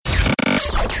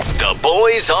The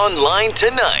Boys Online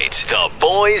Tonight. The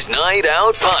Boys Night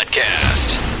Out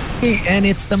Podcast. And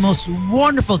it's the most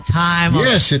wonderful time.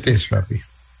 Yes, it is, Papi.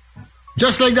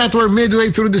 Just like that, we're midway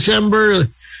through December.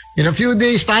 In a few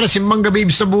days, para simbang gabi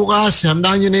sa bukas,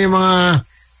 handaan nyo na yung mga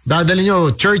dadali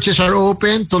nyo. Churches are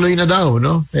open, tuloy na daw,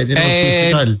 no? Pwede na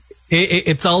physical.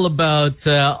 It's all about,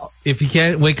 if you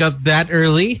can't wake up that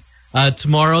early,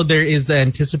 tomorrow there is the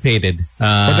anticipated.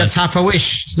 But that's half a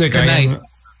wish. Like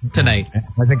Tonight.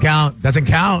 Doesn't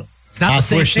count. It's not half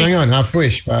the same wish thing. na yun, half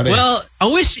wish. Pare. Well, a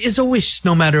wish is a wish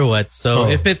no matter what. So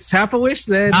if it's half a wish,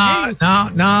 then...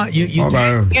 No. You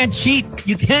can't cheat.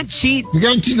 You can't cheat. You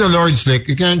can't cheat the Lord, Slick.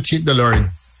 You can't cheat the Lord.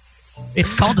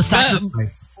 It's called the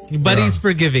sacrifice. But He's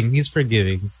forgiving. He's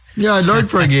forgiving. Yeah,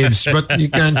 Lord forgives, but you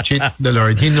can't cheat the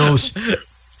Lord. He knows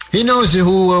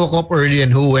who woke up early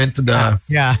and who went to the...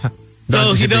 Yeah.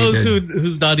 So He knows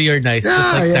who's naughty or nice.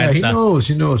 Yeah, Santa. He knows.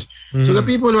 Mm-hmm. So the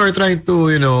people who are trying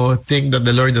to, think that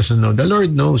the Lord doesn't know, the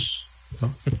Lord knows.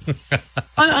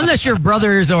 Unless you're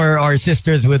brothers or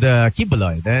sisters with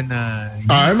Kibuloy, then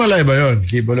malay ba yun?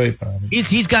 Kibuloy pa.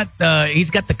 He's got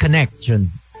the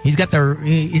connection. He's got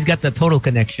the total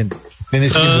connection. Then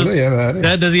it's Kibuloy,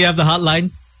 pare. Does he have the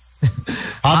hotline?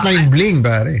 Hotline bling,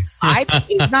 pare. I think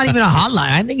he's not even a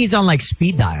hotline. I think he's on like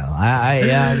speed dial.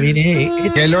 I mean,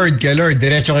 kay Lord,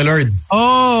 diretso kay Lord.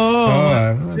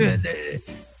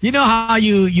 You know how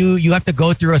you have to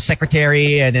go through a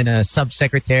secretary and then a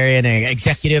subsecretary and an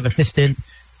executive assistant?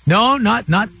 No,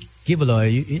 not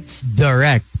Kibuloy. It's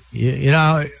direct. You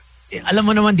know, alam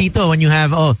mo naman dito when you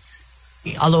have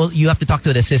you have to talk to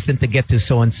an assistant to get to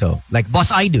so and so. Like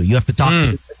Boss I do, you have to talk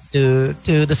to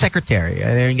the secretary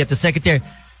and then get the secretary.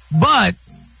 But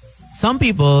some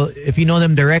people, if you know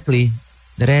them directly,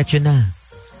 diretso na.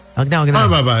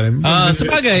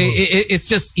 It's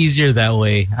just easier that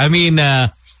way. I mean,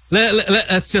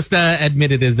 let's just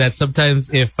admit it is that sometimes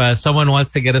if someone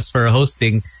wants to get us for a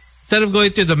hosting, instead of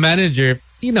going to the manager,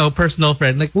 personal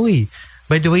friend, like, uy,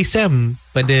 by the way, Sam,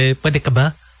 pwede ka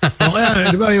ba?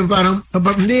 Di ba yung parang,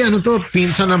 hindi,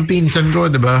 pinsan ng pinsan ko,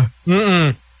 di ba?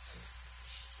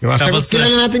 Diba? Tapos,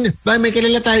 kilala natin, may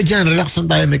kilala tayo dyan, relax lang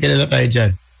tayo, may kilala tayo dyan.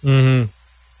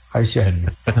 Ayos yan.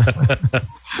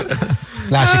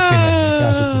 Classic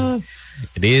Pinay.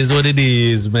 It is what it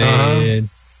is, man.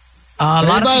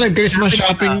 Nag-Christmas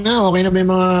shopping na. Okay na ba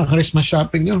yung mga Christmas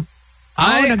shopping nyo?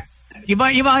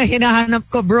 Iba hinahanap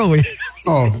ko, bro.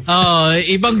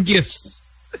 Ibang gifts.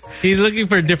 He's looking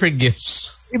for different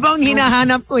gifts. Ibang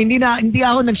hinahanap ko. Hindi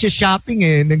ako nagsha-shopping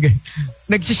eh.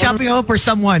 Nagsha-shopping ako for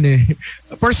someone eh.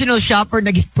 A personal shopper,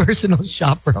 naging personal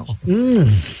shopper ako.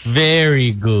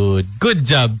 Very good. Good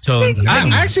job, Tone.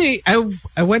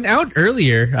 I went out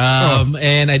earlier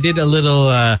and I did a little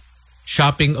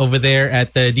shopping over there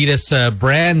at the Adidas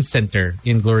Brand Center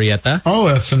in Glorieta.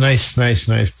 Oh, that's a nice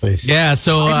place. Yeah,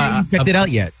 so... I haven't checked it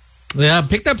out yet. Yeah,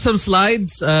 picked up some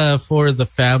slides for the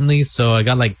family. So I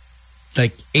got like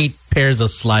 8 pairs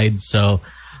of slides. So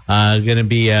gonna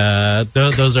be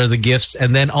those are the gifts.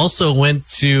 And then also went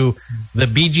to the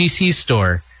BGC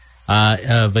store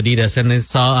of Adidas and then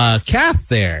saw Kath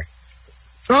there.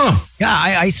 Oh yeah,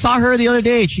 I saw her the other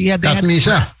day. They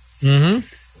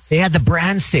had the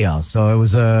brand sale, so it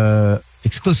was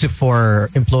exclusive for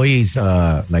employees.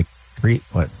 Like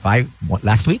 5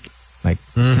 last week, like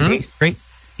 2 days straight.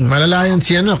 Malala yun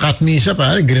si Kat Misa,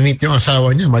 pare. Grinit yung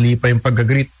asawa niya. Mali pa yung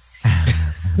pag-greet.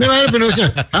 Diba, pinost niya,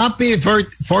 happy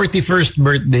 41st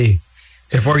birthday.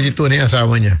 42 na yung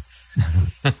asawa niya.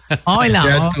 Okay lang. She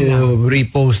had to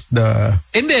repost the...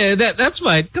 Hindi, that's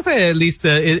fine. Kasi at least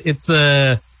it's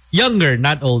younger,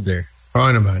 not older.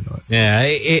 Oo naman. Yeah,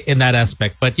 in that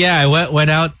aspect. But yeah, I went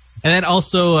out and then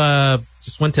also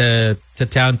just went to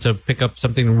town to pick up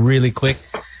something really quick.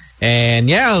 And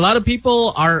yeah, a lot of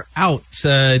people are out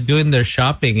doing their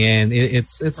shopping, and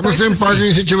it's What's nice the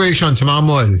parking situation sa mga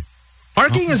mall?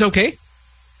 Parking is okay.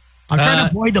 I'm trying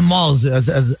to avoid the malls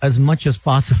as much as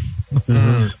possible.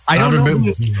 I don't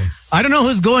know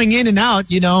who's going in and out.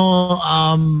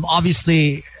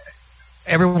 Obviously,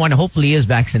 everyone hopefully is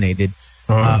vaccinated.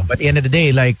 But at the end of the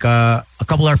day, like a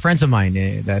couple of friends of mine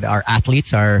that are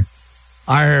athletes are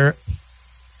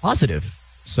positive.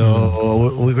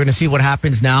 So we're going to see what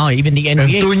happens now. Even the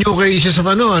NBA. And 2 new cases of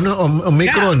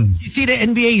Omicron. Yeah. You see the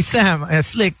NBA, Sam,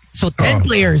 Slick. So 10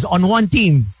 players on one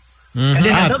team. And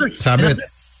then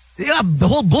the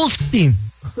whole Bulls team.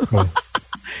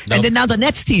 And then now the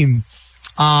Nets team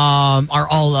are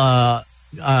all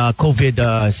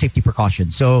COVID safety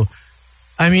precautions. So,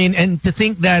 I mean, and to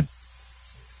think that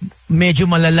medyo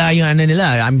malala yung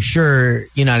nila, I'm sure,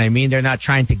 you know what I mean? They're not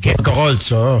trying to get...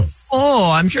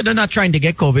 I'm sure they're not trying to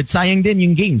get COVID. Sayang din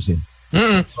yung games.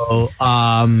 So,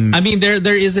 I mean,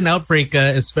 there is an outbreak,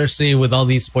 especially with all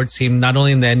these sports teams, not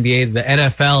only in the NBA, the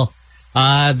NFL.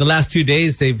 The last 2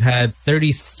 days, they've had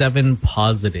 37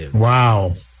 positive.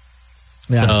 Wow.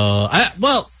 Yeah. So,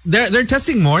 they're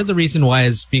testing more. The reason why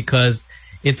is because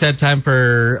it's that time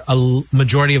for a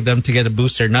majority of them to get a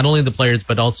booster. Not only the players,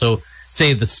 but also,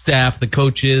 say, the staff, the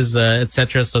coaches,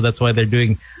 etc. So that's why they're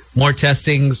doing more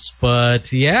testings.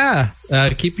 But yeah,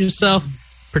 keep yourself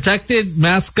protected,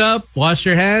 mask up, wash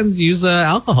your hands, use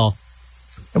alcohol.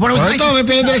 And what was nice Ito, may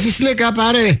pinadala si Slick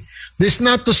pare. This is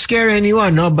not to scare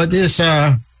anyone, no? But this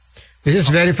is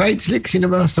verified, Slick. Sino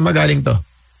ba sa magaling to?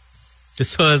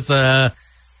 This was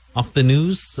off the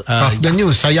news. Off the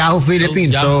news sa Yahoo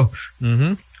Philippines. Yahoo.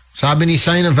 So, sabi ni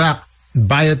Sinovac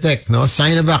Biotech, no?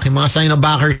 Sinovac, yung mga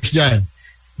Sinobacers dyan.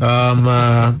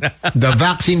 The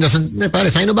vaccine doesn't, pare,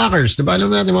 Sinobacers. Diba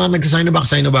alam natin mga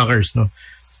Sinobacers, no?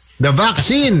 The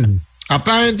vaccine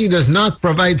apparently does not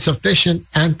provide sufficient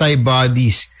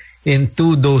antibodies in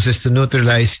 2 doses to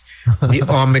neutralize the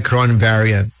Omicron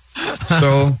variant.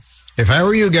 So, if I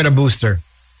were you, get a booster.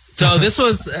 So this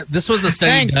was a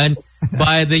study done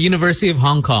by the University of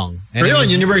Hong Kong. And Pero yun,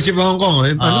 University of Hong Kong.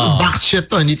 Ano to, box shit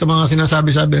to. Hindi to mga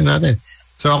sinasabi-sabi natin.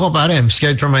 So ako, pare, I'm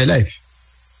scared for my life.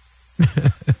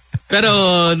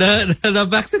 Pero the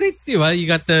vaccinate, di ba? You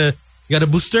got a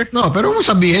booster? No, pero kung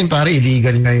sabihin, pare,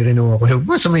 illegal nga yung renew ako. Huwag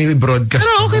mo sa may broadcast.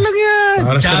 Pero okay lang yan.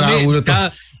 Para sa ulo to.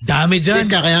 Dami dyan.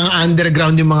 Kaya nga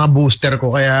underground yung mga booster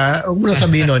ko. Kaya huwag mo na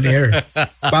sabihin on air.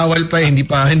 Bawal pa, hindi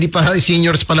pa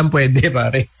seniors pa lang pwede,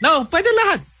 pare. No, pwede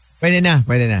lahat. Pwede na.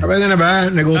 Pwede na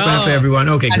ba? Nag-open na to everyone.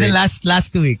 Okay, And great. then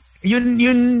last week, yun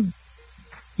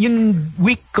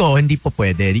week ko, hindi po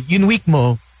pwede. Yun week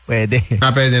mo, pwede.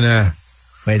 Pwede na.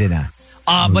 Pwede na.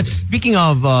 But speaking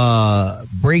of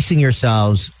bracing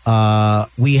yourselves,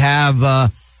 we have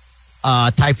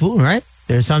typhoon, right?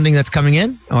 There's something that's coming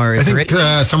in, or I think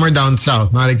somewhere down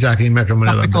south, not exactly in Metro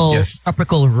Manila, but yes.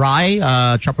 Tropical Rai,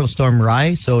 tropical storm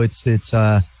Rai. So it's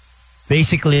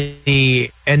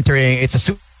basically entering. It's a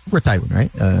super typhoon,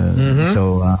 right?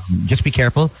 So just be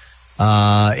careful.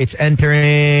 It's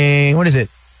entering. What is it?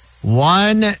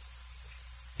 1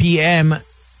 p.m.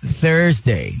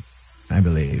 Thursday, I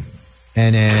believe,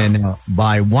 and then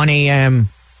by 1 a.m.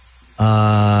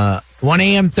 1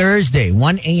 a.m. Thursday,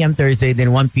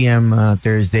 then 1 p.m.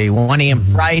 Thursday, 1 a.m.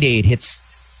 Friday. It hits.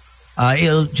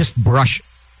 It'll just brush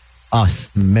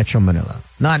us, Metro Manila.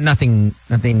 Nothing.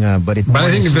 But it. But I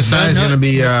think Visayas is going to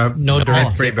be no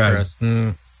direct pretty hit for bad. us.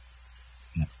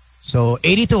 So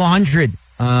 80 to 100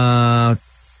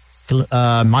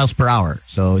 miles per hour.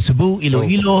 So Cebu,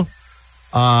 Iloilo,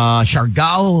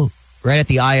 Siargao, right at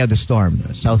the eye of the storm,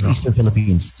 southeastern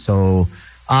Philippines. So.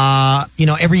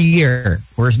 Every year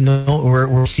we're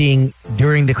seeing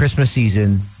during the Christmas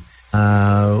season,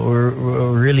 we're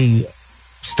really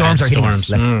storms are hitting us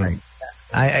left and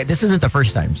right. This isn't the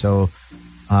first time, so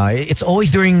it's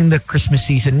always during the Christmas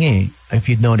season. If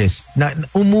you'd notice,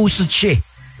 umusod siya.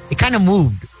 It kind of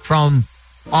moved from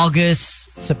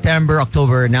August, September,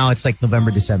 October. Now it's like November,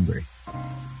 December.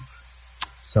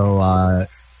 So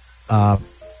our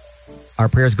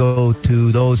prayers go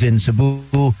to those in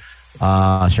Cebu.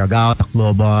 Siargao,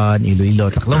 Tacloban,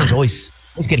 Iloilo. Tacloban's always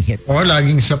getting hit.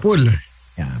 Laging sapul.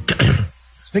 Yeah.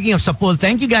 Speaking of Sapul,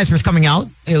 thank you guys for coming out.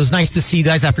 It was nice to see you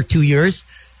guys after 2 years.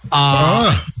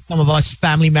 Some of us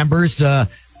family members, there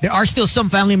are still some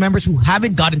family members who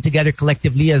haven't gotten together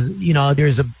collectively. As you know,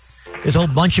 there's a whole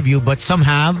bunch of you, but some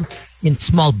have in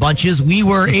small bunches. We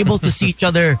were able to see each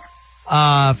other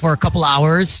for a couple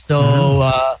hours. So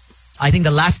I think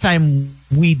the last time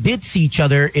we did see each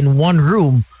other in one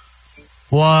room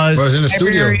was in the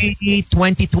February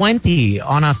 2020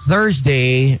 on a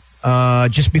Thursday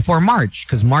just before March,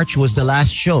 because March was the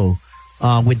last show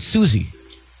with Susie.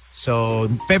 So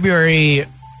February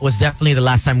was definitely the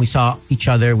last time we saw each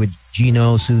other with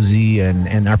Gino, Susie,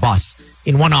 and our boss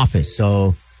in one office.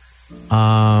 So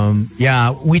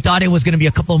we thought it was going to be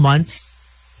a couple months,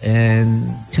 and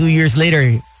 2 years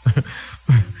later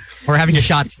we're having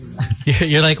shots.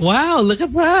 You're like, wow, look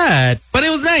at that. But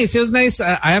it was nice. It was nice.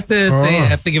 I have to say, I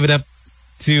have to give it up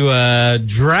to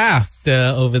Draft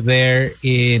over there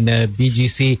in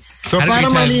BGC. So para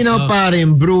malinaw pa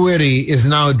rin, brewery is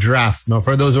now Draft. No,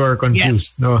 for those who are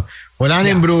confused. Yes. No, wala na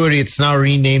yung brewery. It's now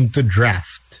renamed to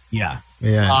Draft. Yeah.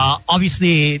 Yeah.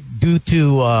 Obviously, due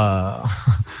to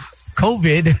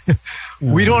COVID,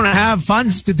 we don't have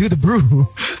funds to do the brew.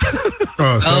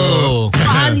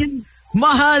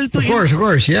 Mahal to. Of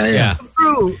course. Yeah.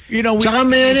 Brew. You know, Tsaka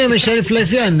may shelf life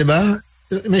yan, di ba?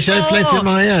 May shelf life yung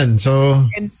mga yan. So,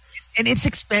 and and it's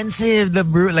expensive. The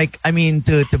brew, like I mean,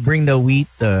 to bring the wheat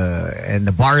and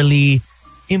the barley,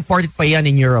 imported pa yan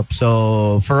in Europe.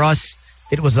 So for us,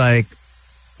 it was like,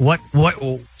 what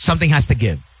something has to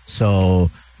give. So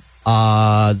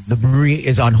the brewery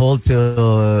is on hold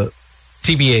till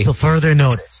TBA. further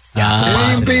notice.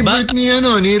 Yung favorite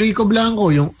ni Rico Blanco,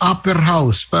 yung Upper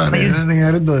House. Pare, ano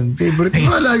nangyari doon? Favorite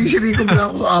mo, lagi si Rico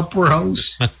Blanco sa Upper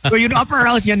House. So yung upper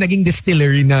house niya, naging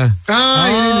distillery na.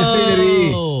 Yun yung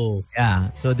distillery.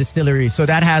 Yeah, so distillery. So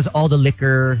that has all the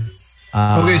liquor.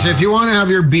 Okay, so if you want to have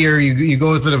your beer, you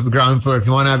go to the ground floor. If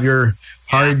you want to have your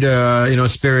hard,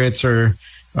 spirits or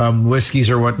whiskeys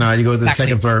or whatnot, you go to the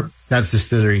second floor. That's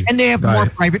distillery. And they have more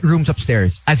private rooms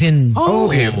upstairs. As in...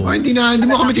 Okay. Hindi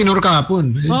mo kami tinuro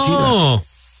kahapon.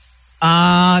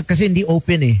 Kasi hindi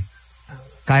open eh.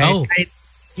 Kahit,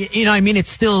 you know, I mean,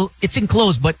 it's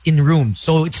enclosed but in rooms.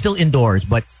 So it's still indoors.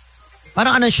 But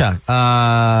parang ano siya?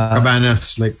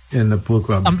 Cabanas, like in the pool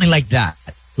club. Something like that.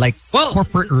 Like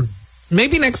corporate room.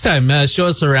 Maybe next time, show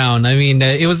us around. I mean,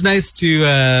 it was nice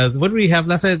to... what did we have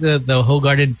last night? The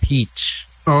Hoegaarden Peach.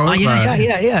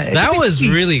 Yeah. That was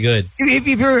really good. If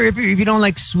you don't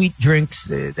like sweet drinks,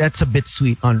 that's a bit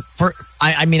sweet.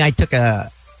 I took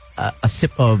a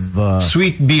sip of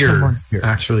sweet beer,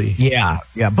 actually. Yeah,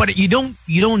 but you don't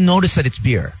notice that it's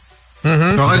beer.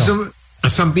 Mm-hmm. No,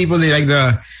 some people, they like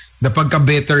the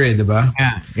pagka-bitter, diba?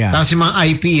 Yeah. Tapos yung mga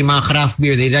IP, mga craft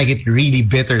beer, they like it really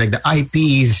bitter. Like the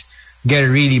IPs get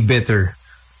really bitter,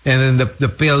 and then the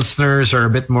pilsners are a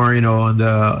bit more, on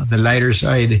the lighter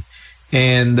side.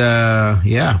 And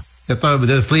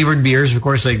the flavored beers, of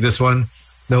course, like this one,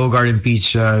 the Hoegaarden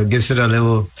Peach, gives it a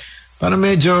little, parang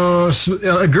medyo,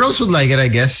 girls would like it, I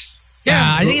guess.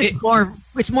 Yeah, I think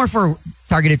it's more for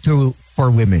targeted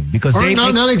for women because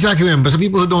not exactly women, but some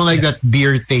people who don't like that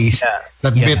beer taste,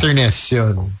 bitterness,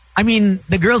 yun. I mean,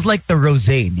 the girls like the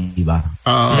rosé, di ba?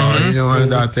 Ano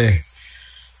dati.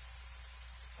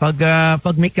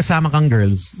 Pag may kasama kang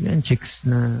girls, yan chicks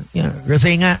na,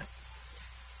 rosé nga.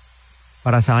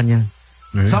 Para sa kanya.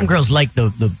 Yeah. Some girls like the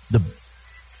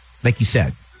like you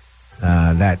said,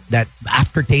 that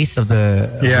aftertaste of the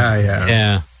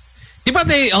yeah. But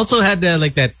they also had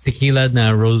like that tequila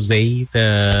na rosé.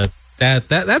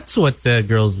 That's what the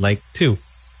girls like too.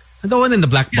 The one in the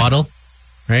black bottle,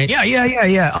 right?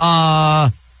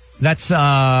 Yeah. That's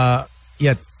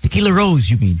tequila rose.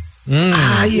 You mean?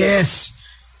 Yes.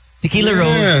 Tequila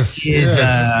rose is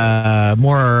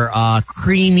more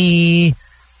creamy.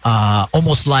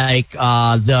 Almost like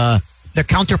the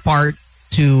counterpart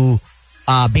to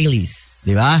Bailey's,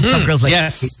 diba? Some girls like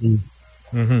Bailey's.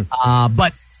 Mm-hmm.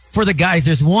 But for the guys,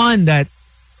 there's one that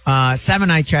Sam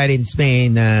and I tried in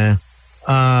Spain, and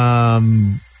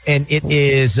it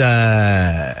is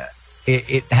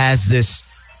it has this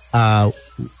not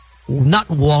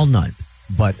walnut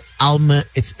but almond.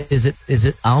 Is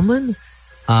it almond?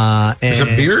 Is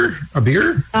it beer? A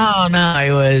beer? No.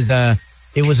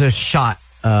 It was a shot.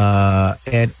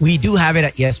 And we do have it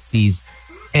at Yes Please,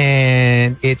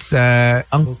 and it's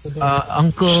Uncle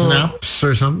Snaps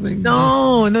or something.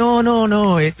 No.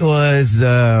 It was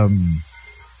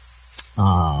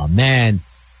man,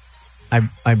 I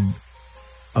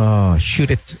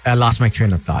lost my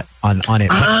train of thought on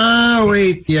it.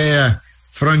 Wait,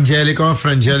 Frangelico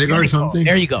or something.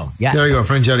 There you go. Yeah, there you go,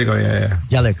 Frangelico. Yeah.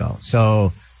 Frangelico.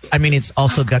 So I mean, it's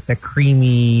also got the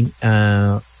creamy.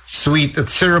 Sweet,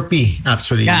 it's syrupy,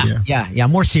 actually. Yeah,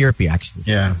 more syrupy, actually.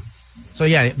 Yeah. So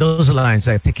those are the lines.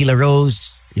 Tequila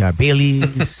Rose,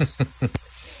 Bailey's,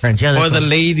 Frangelico. For the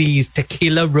ladies,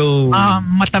 Tequila Rose.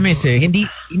 Matamis eh. Hindi,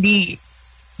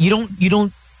 you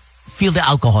don't feel the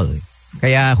alcohol.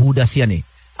 Kaya hudas yan eh.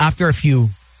 After a few.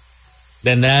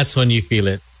 Then that's when you feel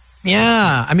it.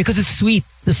 Yeah, I mean, because it's sweet.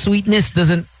 The sweetness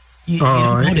doesn't...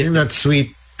 I think that's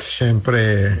sweet.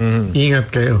 Siyempre,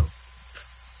 ingat kayo.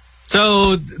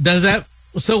 So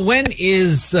when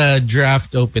is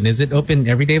draft open? Is it open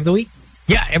every day of the week?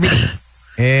 Yeah, every day.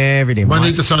 Every day.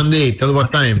 Monday to Sunday. Till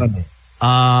what time?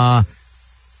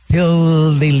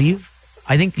 Till they leave.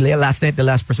 I think last night the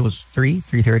last person was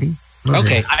 3:30.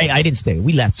 Okay. I didn't stay.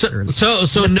 We left early. So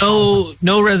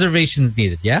no reservations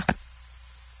needed, yeah?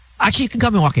 Actually, you can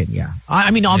come and walk in, yeah.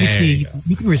 I mean, obviously,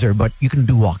 you can reserve, but you can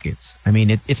do walk-ins. I mean,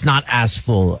 it's not as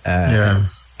full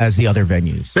as the other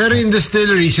venues. Pero in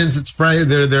distillery, since it's private,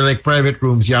 they're like private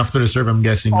rooms. You have to reserve, I'm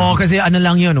guessing. Oh, kasi ano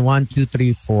lang yun, 1, 2,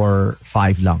 3, 4,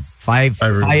 5 lang. Five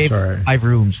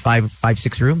rooms,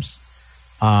 6 rooms.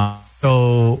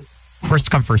 So first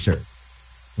come, first serve.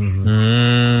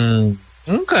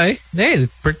 Okay, hey,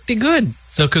 pretty good.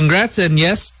 So congrats, and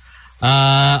yes,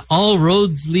 all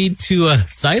roads lead to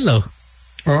Silo.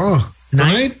 Oh,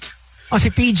 tonight? Oh, si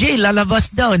PJ,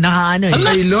 lalabas daw. Nakaano.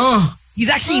 Hello. He's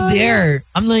actually there.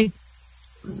 I'm like,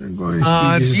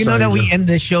 you know that we end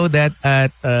the show that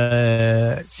at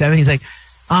 7. He's like,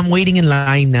 I'm waiting in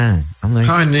line na. I'm like,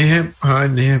 Hanip.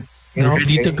 you know,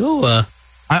 Ready to go.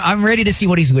 I'm ready to see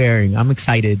what he's wearing. I'm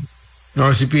excited.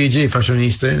 Oh, si PJ,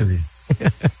 fashionista yan eh.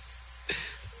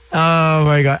 Oh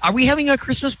my God. Are we having a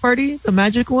Christmas party? The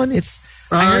magic one?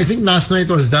 I think last night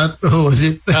was that. Oh, was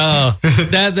it? Oh,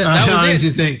 that was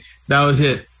it. That was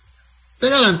it.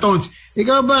 Teka lang, Tones.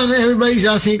 Ikaw ba, everybody's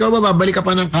asking, ikaw ba, babalik ka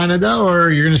pa ng Canada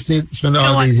or you're gonna spend the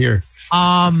holidays here?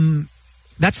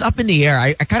 That's up in the air.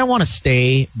 I kind of want to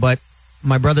stay, but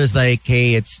my brother's like,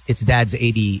 hey, it's Dad's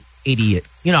 80. You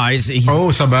know, he's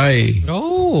sabay.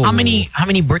 Oh. How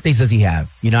many birthdays does he have?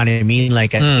 You know what I mean?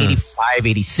 Like at 85,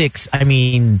 86. I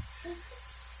mean,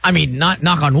 not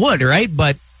knock on wood, right?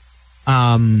 But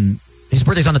his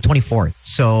birthday's on the 24th.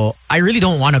 So I really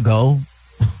don't want to go.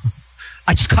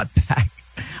 I just got back.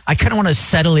 I kind of want to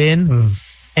settle in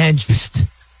and just,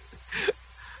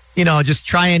 you know, just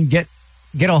try and get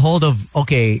a hold of,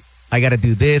 okay, I got to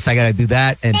do this, I got to do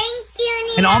that. And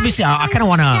obviously I kind of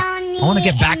want to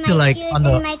get back to like on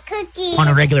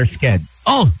a regular sked.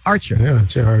 Oh, Archer. Yeah,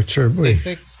 it's Archer. Boy.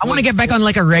 I want to get back on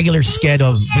like a regular sked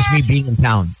of just me being in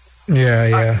town.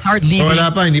 Yeah. Hard leaving. So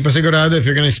wala pa, hindi pa sigurado if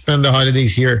you're gonna spend the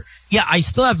holidays here. Yeah, I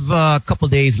still have a couple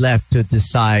days left to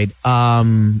decide.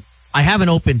 I have an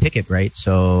open ticket, right?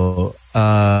 So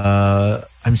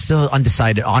I'm still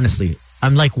undecided, honestly.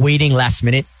 I'm like waiting last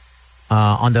minute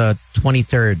on the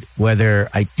 23rd whether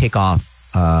I take off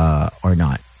or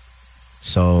not.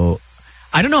 So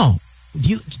I don't know.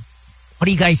 What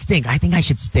do you guys think? I think I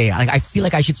should stay. I feel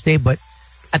like I should stay, but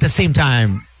at the same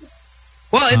time,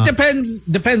 well, it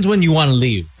depends when you want to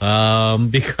leave.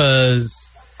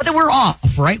 Because but then we're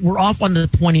off, right? We're off on the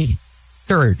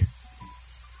 23rd,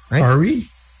 right? Are we?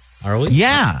 Are we?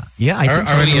 Yeah. I think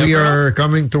so. We are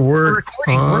coming to work.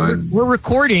 We're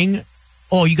recording.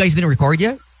 Oh, you guys didn't record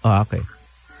yet? Oh, okay.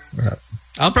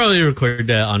 I'll probably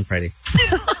record on Friday.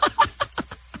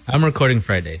 I'm recording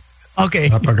Friday. Okay.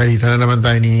 Napagalitan na naman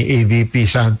tayo ni AVP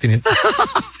Santi nito.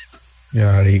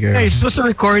 Yari ka. Hey, you're supposed to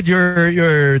record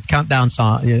your countdown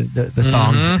song, the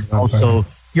songs, and also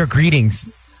your greetings.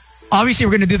 Obviously,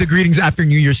 we're going to do the greetings after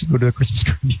New Year's to go to the Christmas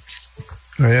greetings.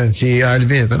 Ayan, si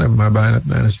Alvin. Ito na, mabanat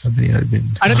na sabi ni Alvin.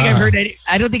 I don't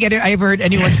think I've heard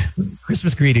anyone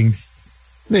Christmas greetings.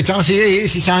 Hindi, tsaka si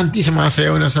Santi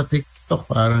sumasayaw na sa TikTok.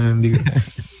 Parang hindi ko.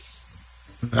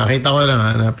 Nakita ko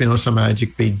lang na pinost sa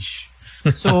Magic page.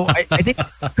 So I think,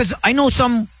 because I know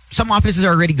some offices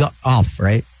are already off,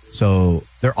 right? So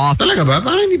they're off. Talaga ba?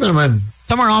 Parang hindi pa naman.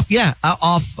 Some are off, yeah.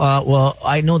 Off. Well,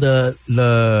 I know the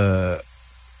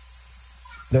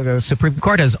Supreme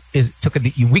Court took a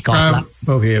week off.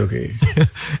 Okay.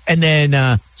 And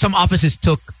then some offices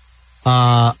took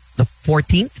the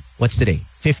 14th. What's today?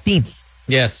 15th.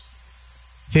 Yes.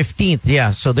 15th. Yeah.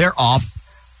 So they're off.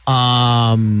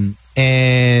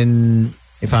 And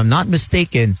if I'm not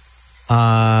mistaken,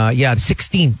 the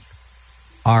 16th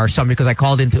are some, because I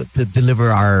called in to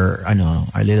deliver our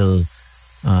little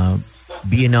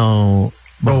BNO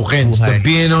tokens. The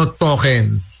BNO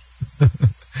token.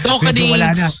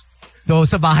 Wala na. So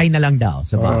sa bahay na lang daw.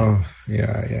 Sa bahay. Oh,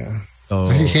 yeah. So,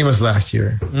 actually, same as last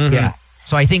year. Mm-hmm. Yeah.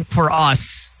 So I think for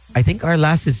us, our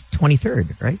last is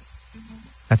 23rd, right?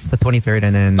 That's the 23rd,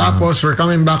 and then Tapos we're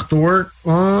coming back to work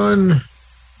on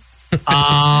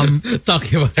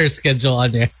talking about our schedule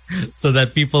on there so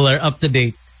that people are up to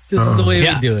date. This is the way we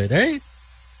do it, right?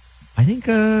 I think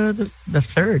the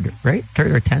 3rd, right?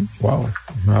 3rd or 10th. Wow.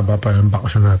 Mahaba pa yung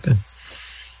bakasyon natin.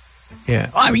 Yeah.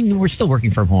 I mean, we're still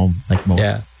working from home, like most.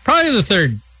 Yeah. Probably the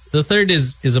 3rd. The 3rd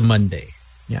is a Monday.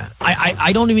 Yeah.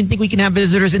 I don't even think we can have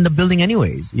visitors in the building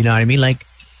anyways. You know what I mean? Like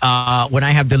when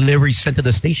I have deliveries sent to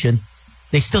the station,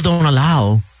 they still don't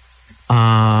allow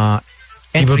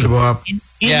people to go up.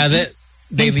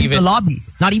 They leave the lobby.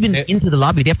 Not even into the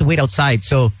lobby. They have to wait outside.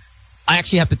 So I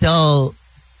actually have to tell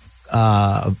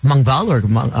Mang Val or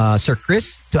Sir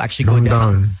Chris to actually go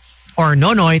down. Or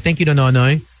Nonoy, thank you to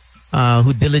Nonoy,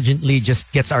 who diligently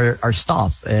just gets our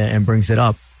stuff and brings it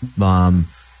up.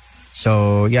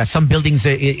 So yeah, some buildings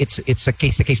it's a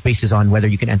case-to-case basis on whether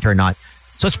you can enter or not.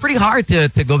 So it's pretty hard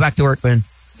to go back to work when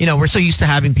we're so used to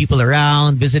having people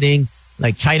around visiting.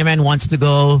 Like Chinaman wants to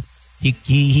go.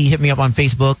 He hit me up on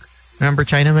Facebook. Remember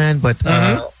Chinaman? But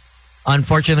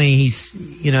unfortunately, he's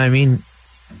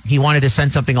he wanted to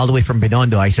send something all the way from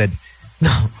Binondo. I said,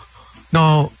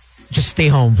 no, just stay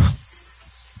home.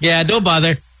 Yeah, don't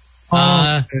bother.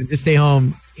 Just stay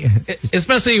home.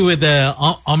 Especially with the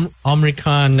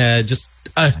Omicron just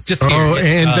here.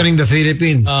 Entering the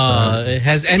Philippines. It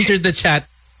has entered the chat.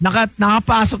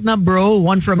 Nakapasok na, bro.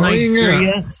 One from yun nga.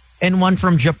 Nigeria and one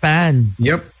from Japan.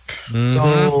 Yep.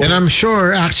 So, And I'm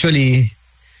sure, actually,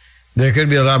 there could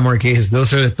be a lot more cases.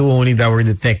 Those are the two only that were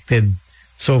detected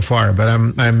so far. But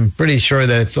I'm pretty sure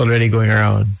that it's already going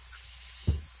around.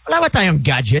 wala ba tayong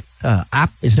gadget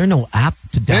app? Is there no app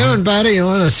to Meron, download? pare, you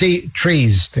wanna say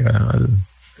Trace.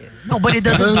 No, but it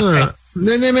doesn't.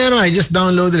 Then meron, I just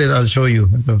downloaded it. I'll show you.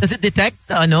 Ito. Does it detect?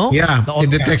 No. Yeah, it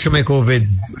detects kung may COVID.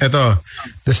 Ito,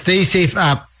 the Stay Safe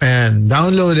app, and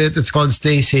download it. It's called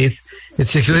Stay Safe.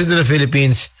 It's exclusive to the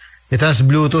Philippines. It has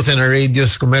Bluetooth and a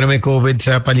radius. Kung meron may COVID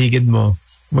sa paligid mo,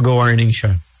 mag-warning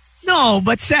siya. No,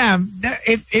 but Sam,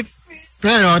 if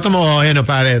Ito mo,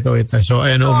 pare, ito. So,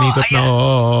 umikot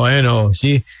na,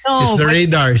 see, No, it's the but-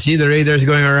 radar. See, the radar is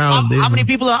going around. how many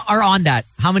people are on that?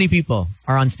 How many people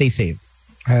are on Stay Safe?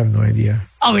 I have no idea.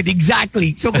 Oh,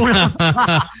 exactly. So, kung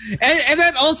and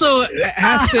that also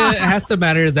has to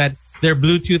matter that their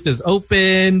Bluetooth is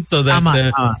open, so that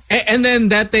Tama. and then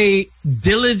that they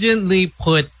diligently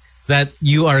put that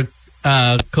you are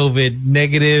COVID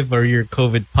negative or you're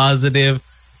COVID positive,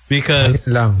 because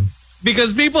Lang.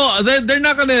 people they're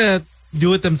not gonna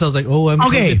do it themselves, like, oh, I'm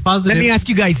okay, COVID positive. let me ask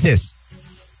you guys this.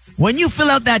 When you fill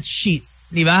out that sheet,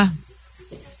 di ba?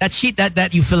 That sheet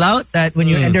that you fill out, that when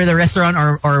you enter the restaurant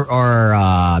or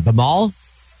the mall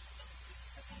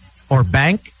or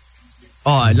bank.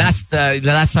 Oh, the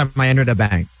last time I entered a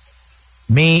bank,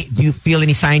 do you feel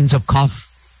any signs of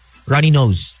cough, runny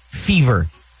nose, fever?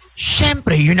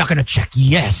 Syempre, you're not gonna check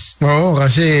yes. Oo,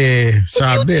 kasi You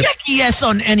sabit. check yes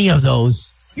on any of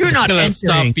those. You're not gonna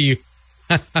entering. stop you.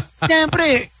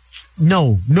 Syempre,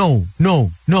 no.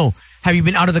 Have you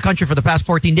been out of the country for the past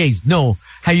 14 days? No.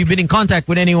 Have you been in contact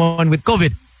with anyone with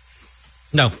COVID?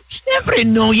 No, Syempre,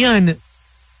 no yan.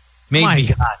 My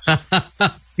maybe. God.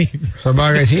 Sa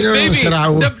bagay, sino naman Maybe.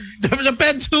 sirao?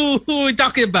 Depends who we're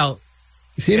talking about.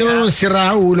 Sino naman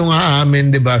siraulo nga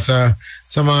amin, di ba, sa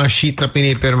mga sheet na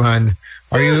pinipirmahan?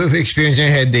 Are you experiencing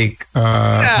a headache?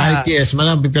 Kahit yes,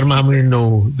 malang pipirmahan mo yung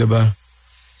no, di ba?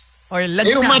 Or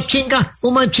lagi na.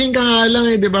 Umatching ka nga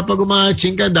lang di ba? Pag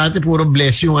umatching ka, dati puro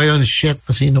bless you. Ngayon, shit,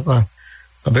 sino ka?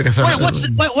 Sabi ka sa...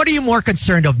 What are you more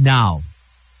concerned of now?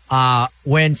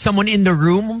 When someone in the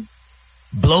room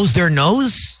blows their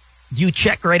nose, do you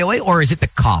check right away, or is it the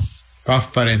cough?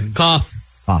 Cough pa rin. Cough.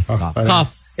 Cough pa rin.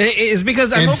 Cough. It's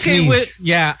because I'm And okay sneeze. with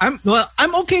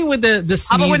I'm okay with the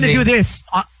How about when they sneezing. do this,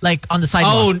 like on the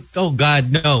sidewalk? Oh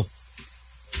God,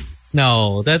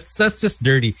 no, that's just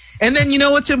dirty. And then you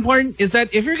know what's important is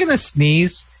that if you're gonna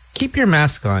sneeze, keep your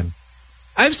mask on.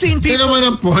 I've seen Hindi people. naman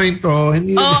ang point,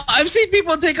 Hindi I've seen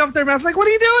people take off their mask. Like, what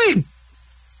are you doing?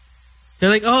 They're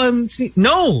like,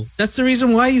 no, that's the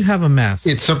reason why you have a mask.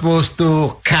 It's supposed to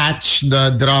catch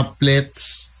the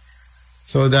droplets.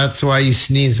 So that's why you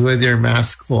sneeze with your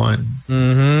mask on.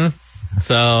 Mm-hmm.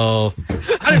 So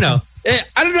I don't know.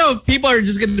 I don't know if people are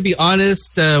just going to be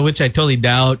honest, which I totally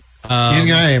doubt. Yun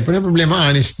nga Pero problema,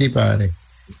 honesty, pare.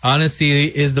 Honesty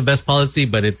is the best policy,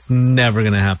 but it's never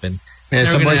going to happen. Sa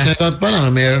Never boys gonna- na tot pa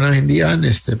lang, meron na hindi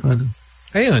honest. Paano?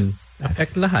 Ayun,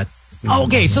 affect lahat.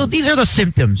 Okay, so these are the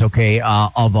symptoms, okay,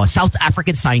 of a South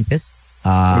African scientist.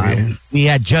 Okay. We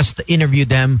had just interviewed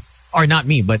them, or not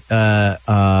me, but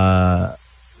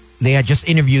they had just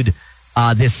interviewed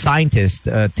this scientist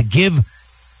to give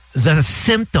the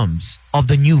symptoms of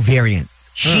the new variant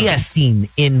she has seen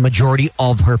in majority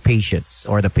of her patients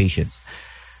or the patients.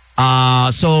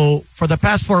 So for the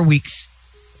past 4 weeks,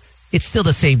 it's still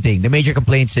the same thing. The major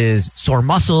complaints is sore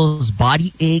muscles,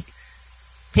 body ache,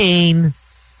 pain,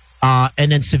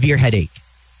 and then severe headache.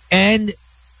 And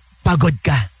pagod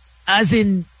ka. As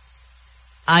in,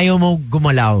 ayaw mo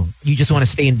gumalaw. You just want to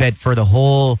stay in bed for the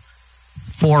whole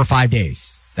 4 or 5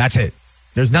 days. That's it.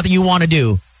 There's nothing you want to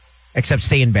do except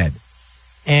stay in bed.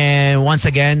 And once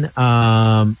again,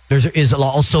 there is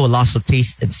also a loss of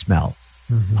taste and smell,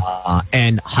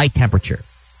 and high temperature.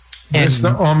 There's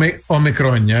the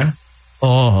Omicron, yeah?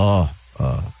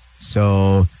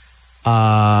 So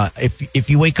if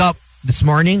you wake up this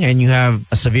morning and you have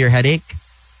a severe headache,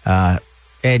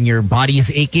 and your body is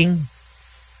aching,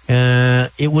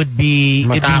 it would be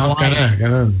Matakot ka na, wise.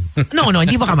 ganun. No,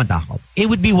 hindi ba ka matakot? It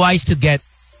would be wise to get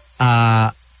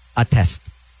a test.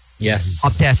 Yes. A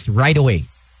test right away,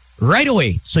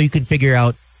 so you can figure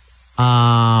out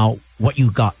what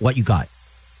you got,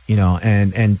 you know,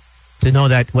 and to know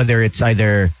that whether it's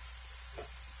either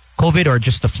COVID or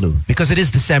just the flu, because it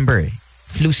is December.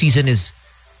 Flu season is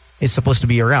supposed to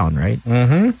be around, right?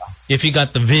 Mm-hmm. If you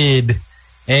got the vid,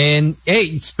 And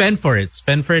hey, spend for it.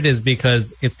 Spend for it is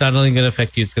because it's not only going to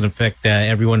affect you, it's going to affect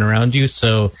everyone around you.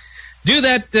 So do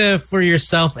that for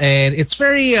yourself. And it's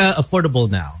very affordable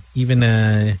now. Even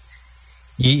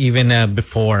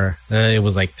before it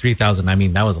was like 3,000. I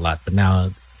mean, that was a lot, but now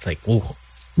it's like, oh.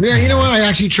 Yeah, you know what? I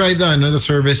actually tried another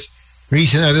service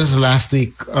recently. This was last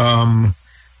week.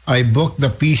 I booked the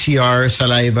PCR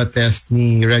saliva test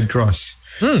ni Red Cross.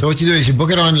 So what you do is you book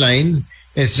it online.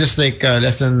 It's just like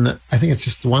less than, I think it's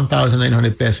just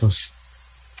 1,900 pesos.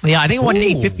 Yeah, I think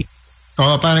 1,850.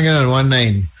 Oh, parang ganun,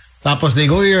 1,900. Tapos they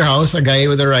go to your house, a guy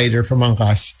with a rider from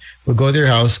Angkas will go to your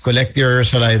house, collect your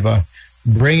saliva,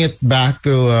 bring it back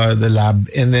to the lab,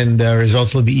 and then the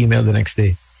results will be emailed the next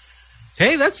day.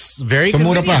 Hey, that's very so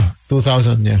convenient. mura pa,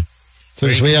 2,000, yeah. So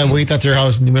just wait at your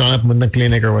house, hindi mo na hanap ng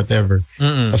clinic or whatever.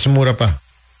 Tapos mura pa.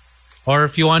 Or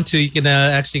if you want to, you can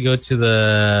actually go to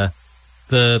the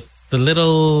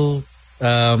little,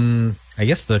 I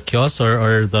guess the kiosk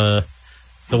or the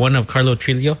one of Carlo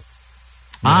Trillo.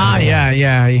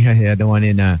 Yeah. The one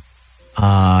in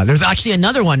there's actually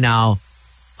another one now,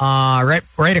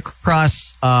 right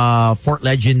across Fort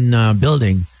Legend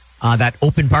building, that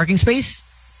open parking space.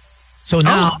 So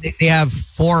now they have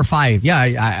 4 or 5.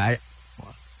 Yeah,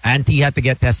 Auntie had to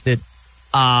get tested,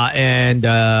 and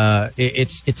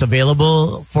it's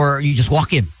available for you. Just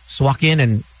walk in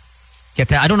and get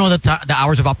that. I don't know the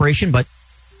hours of operation, but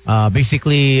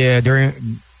basically during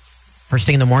first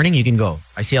thing in the morning you can go.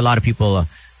 I see a lot of people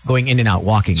going in and out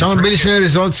walking. So ang bilis na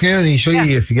results ngayon.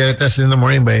 Usually if you get tested in the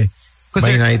morning by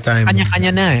night time.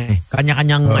 Kanya-kanya na eh.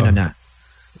 Kanya-kanyang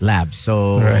lab.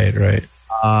 So right.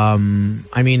 I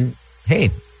mean,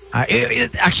 hey,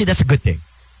 actually that's a good thing.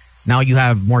 Now you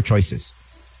have more choices.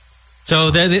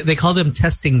 So they call them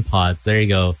testing pods. There you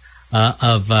go.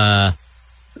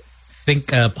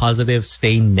 Think positive,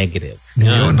 stay negative.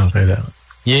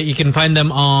 You can find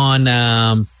them on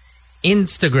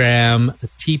Instagram,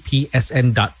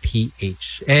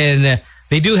 tpsn.ph. And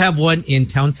they do have one in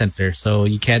Town Center, so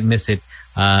you can't miss it,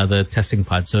 the testing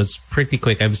pod. So it's pretty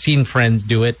quick. I've seen friends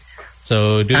do it.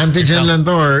 So do antigen lang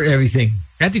to or everything?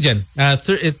 Antigen.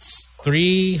 It's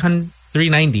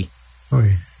 390.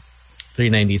 Okay.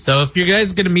 390. So if you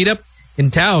guys gonna meet up in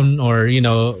town, or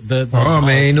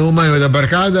may inuman with a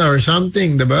barkada or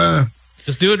something, diba?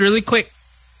 Just do it really quick.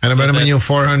 Ano ba naman yung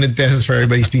 400 pesos for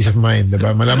everybody's peace of mind,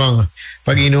 diba? Malamang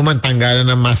pag inuman, tanggalan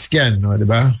ng mask yan, no,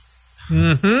 diba?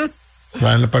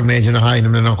 Lalo pag medyo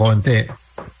nakainom na ng konti.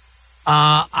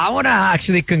 I want to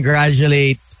actually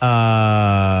congratulate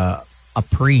a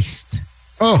priest.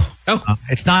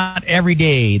 It's not every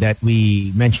day that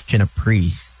we mention a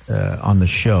priest on the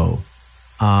show,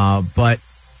 but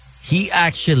he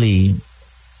actually,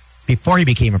 before he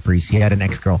became a priest, he had an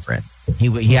ex-girlfriend.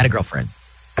 He had a girlfriend,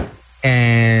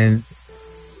 and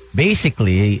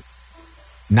basically,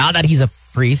 now that he's a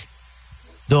priest,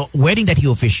 the wedding that he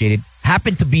officiated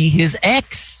happened to be his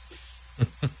ex.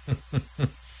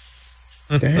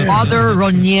 Father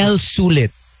Roniel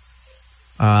Sulit.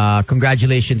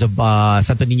 Congratulations of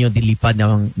Santo Niño de Lipad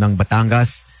ng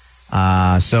Batangas.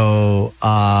 So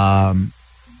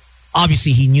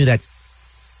obviously he knew that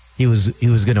he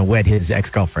was gonna wed his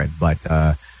ex-girlfriend, but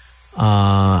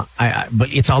but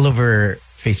it's all over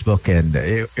Facebook, and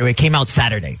it came out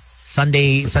Sunday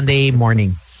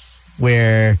morning,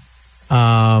 where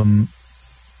I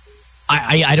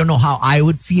don't know how I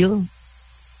would feel.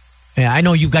 Yeah, I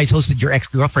know you guys hosted your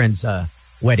ex-girlfriend's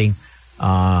wedding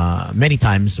many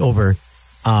times over,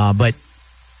 but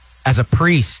as a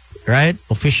priest, right,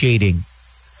 officiating.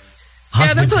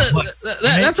 Yeah,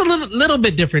 that's a little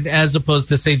bit different as opposed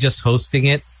to, say, just hosting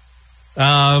it.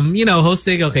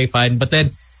 Hosting, okay, fine, but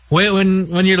then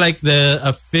when you're like the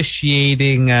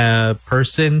officiating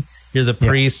person, you're the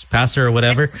priest, pastor, or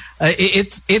whatever.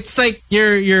 It's like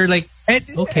you're like,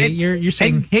 okay, you're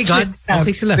saying, hey God,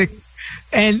 okay sila.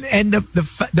 And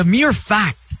the mere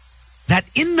fact that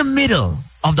in the middle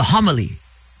of the homily,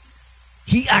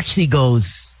 he actually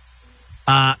goes,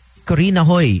 Corina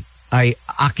Hoy ay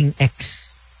aking ex.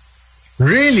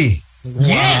 Really?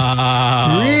 Yes.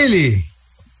 Wow. Really?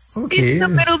 Okay. In the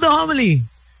middle of the homily.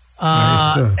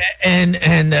 Nice. And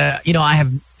I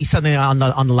have something on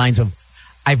the lines of,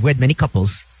 I've wed many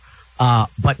couples,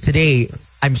 but today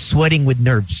I'm sweating with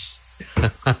nerves.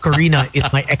 Corina is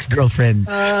my ex-girlfriend.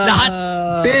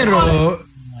 Pero,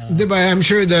 diba, I'm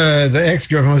sure the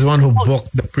ex-girlfriend was the one who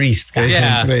booked the priest.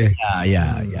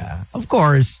 Yeah. Of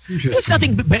course. There's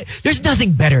nothing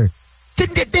better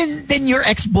than your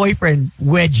ex-boyfriend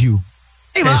wed you.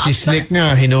 Diba? And si Slick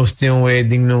nga, hinost yung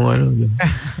wedding nung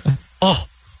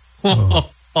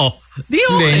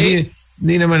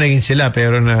Hindi naman naging sila,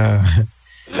 pero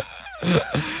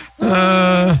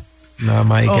Na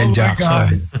Michael Oh my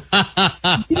Jackson.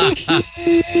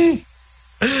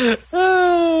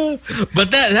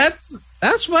 But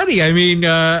that's funny. I mean,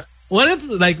 what if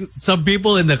like some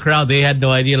people in the crowd they had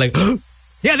no idea? Like,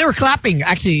 Yeah, they were clapping.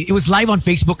 Actually, it was live on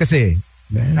Facebook kasi.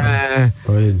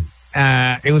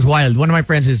 It was wild. One of my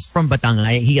friends is from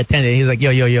Batangas. He attended. He was like,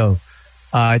 yo,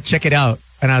 check it out.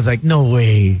 And I was like, no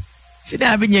way.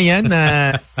 Sinabi niya yan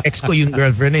na ex ko yung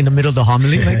girlfriend in the middle of the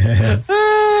homily. Like,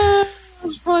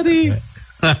 that's funny.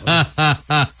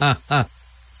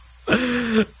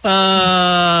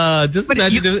 Just But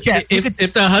imagine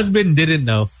if the husband didn't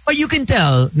know. but you can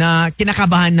tell na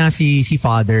kinakabahan na si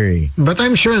father. Eh. But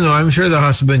I'm sure the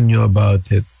husband knew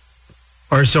about it.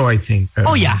 Or so I think.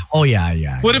 Oh yeah.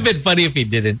 Would have been funny if he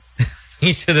didn't.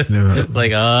 He should have No.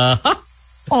 like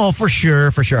Oh, for sure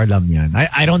alam yan.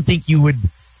 I don't think you would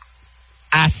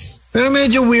ask. Pero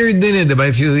medyo weird din eh, diba?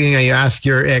 If you ask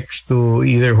your ex to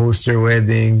either host your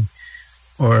wedding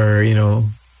or,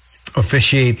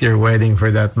 officiate your wedding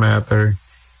for that matter.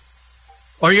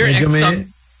 or your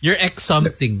Medyo your ex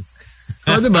something.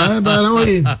 Oh, diba? Parang,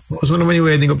 host mo naman yung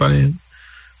wedding ko pa rin.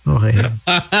 Okay.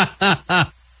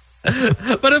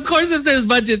 But of course, if there's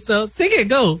budget, so sige,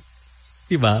 go.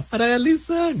 Diba? Para at least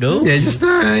go. Yeah, just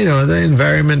the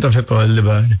environment of it all,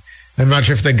 diba? I'm not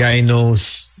sure if the guy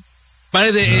knows.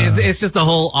 But it's just a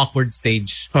whole awkward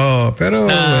stage. Oh, pero...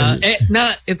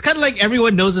 It's kind of like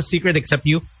everyone knows the secret except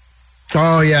you.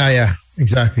 Oh, yeah.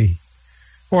 Exactly.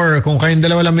 Or kung kayong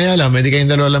dalawa lang may alam, hindi kayong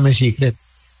dalawa lang may secret.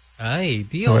 Ay,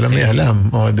 di Wala may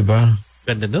alam. Oh, diba?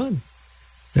 Ganda nun.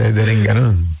 Pwede rin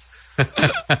ganun.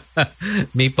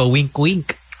 May pa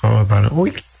wink-wink. Oh, parang,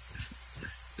 uy.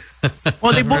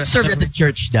 Well, they both served at the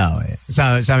church daw. Eh.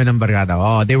 Sabi ng barkada.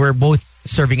 Oh, they were both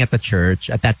serving at the church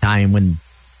at that time when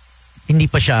hindi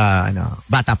pa siya,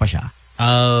 bata pa siya.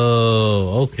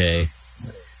 Oh, okay.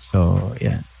 So,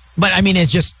 yeah. But I mean,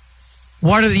 it's just,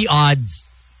 what are the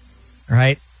odds,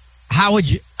 right? How would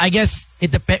you, I guess it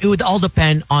would all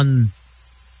depend on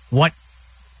what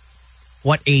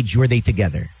age were they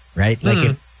together, right?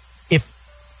 Like if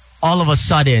all of a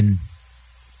sudden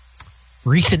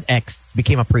recent ex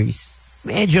became a priest,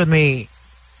 medyo may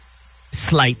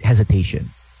slight hesitation.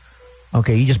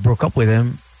 Okay, you just broke up with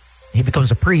him. He becomes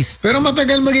a priest. Pero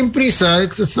matagal maging priest, ha?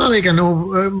 It's not like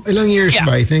ilang years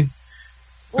ba, I think.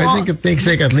 Well, I think it takes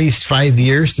like at least 5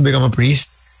 years to become a priest.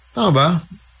 Tama ba?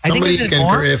 I think Somebody it's can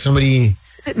more. correct if somebody...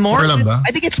 Is it more? More lang ba?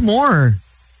 I think it's more.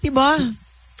 Diba?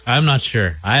 I'm not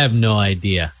sure. I have no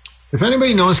idea. If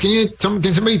anybody knows, can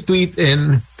somebody tweet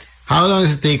in how long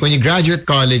does it take when you graduate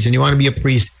college and you want to be a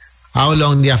priest? How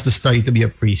long do you have to study to be a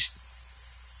priest?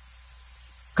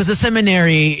 Because the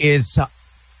seminary is...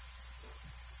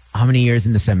 how many years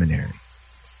in the seminary?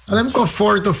 Alam ko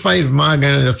 4 to 5 mga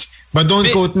ganun. But don't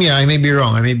quote me. I may be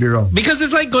wrong. Because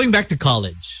it's like going back to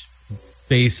college.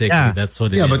 Basically, Yeah. that's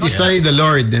what it is. Yeah, but you study the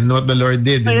Lord and what the Lord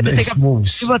did You have and to take his up-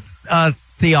 moves. Diba,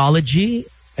 theology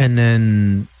and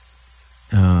then...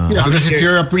 Yeah, because if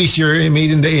you're a priest, you're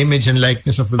made in the image and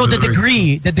likeness of the So Lord.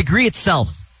 the degree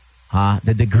itself,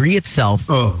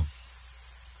 Oh.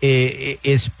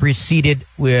 is preceded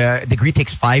where degree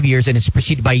takes 5 years and it's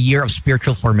preceded by a year of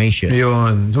spiritual formation.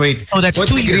 Yun. Wait. Oh, that's what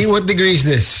 2 degree? years. What degree is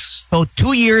this? So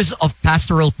 2 years of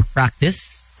pastoral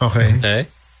practice, Okay. Okay.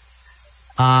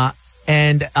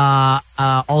 and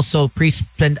also priests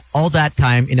spend all that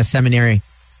time in a seminary,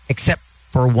 except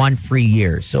for 1 free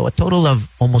year. So a total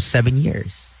of almost 7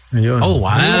 years. Ayun. Oh,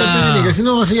 wow. Kasi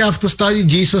kasi you have to study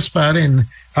Jesus pa rin,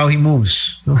 how he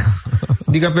moves.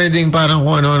 Hindi ka pwedeng parang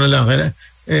kung ano lang.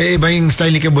 Iba yung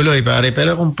style ni Kibuloy, pare.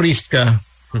 Pero kung priest ka,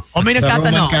 O may sa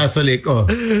Roman nagtatanong, Catholic,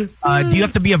 do you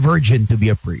have to be a virgin to be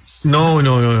a priest? No.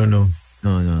 No.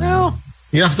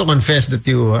 You have to confess that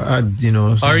you had,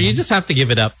 Or you just have to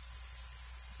give it up.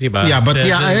 Diba? Yeah, but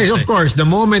of course, the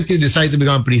moment you decide to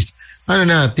become a priest,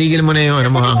 tigil mo na yung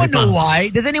Does mo. anyone know why?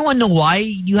 Does anyone know why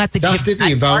you have to Chastity,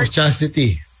 give that vow of part?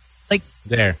 chastity.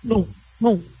 There. No.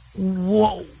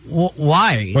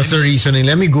 Why? What's the reasoning?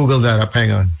 Let me Google that up.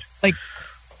 Hang on.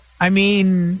 I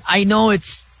mean, I know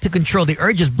it's to control the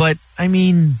urges, but I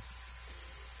mean,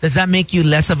 does that make you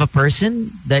less of a person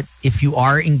that if you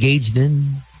are engaged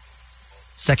in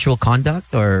sexual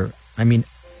conduct? Or, I mean,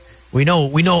 we know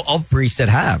of priests that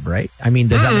have, right? I mean,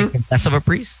 does that make them less of a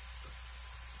priest?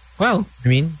 Well, I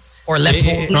mean, or less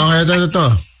holy? Okay,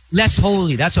 ito. Less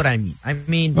holy. That's what I mean. I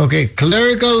mean, Okay,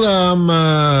 clerical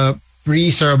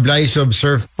priests are obliged to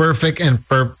observe perfect and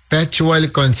perpetual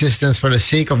consistence for the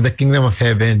sake of the kingdom of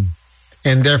heaven,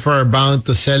 and therefore are bound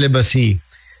to celibacy,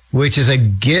 which is a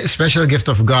special gift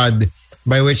of God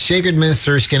by which sacred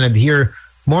ministers can adhere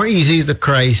more easily to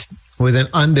Christ with an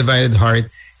undivided heart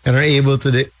and are able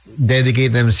to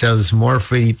dedicate themselves more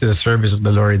freely to the service of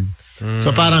the Lord.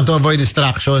 So parang to avoid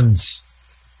distractions.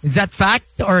 Is that fact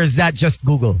or is that just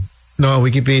Google? No,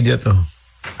 Wikipedia to.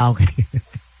 Okay.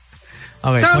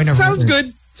 Okay. Sounds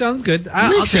good. Sounds good. I'll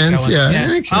Makes sense, take that one. yeah.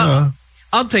 Makes sense.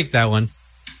 I'll take that one.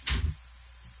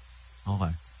 Okay.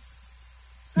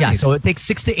 Yeah, so it takes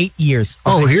 6 to 8 years.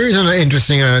 Oh, here's an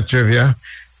interesting trivia.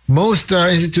 Most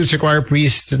institutes require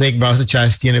priests to take vows of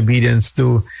chastity and obedience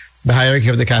to the hierarchy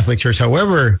of the Catholic Church.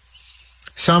 However,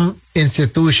 some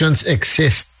institutions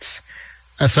exist,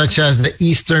 such as the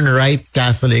Eastern Rite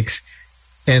Catholics,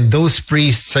 and those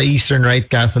priests sa Eastern Rite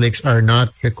Catholics are not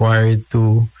required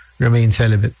to remain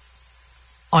celibate.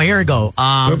 Oh, here we go.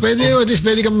 So,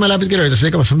 pwede ka malapit kay Lord, tapos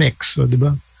pwede ka sumix. So, di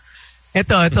ba?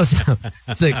 Ito.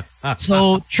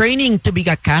 So, training to be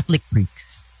a Catholic priest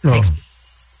Oh. takes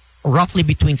roughly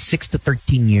between 6 to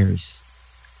 13 years.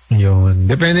 Yun.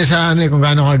 Depende sa kung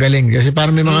gaano kagaling. Kasi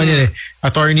parang may mga yan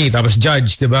attorney, tapos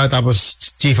judge, di ba? Tapos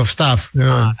chief of staff.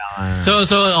 Yun. So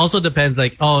it also depends,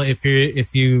 like, if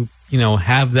you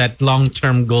have that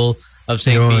long-term goal of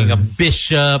saying Yun. being a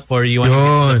bishop, or you want to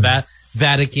get to the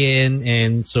Vatican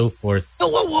and so forth. So,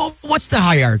 what's the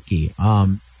hierarchy?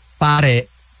 Pare,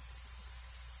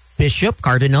 bishop,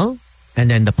 cardinal, and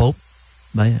then the pope.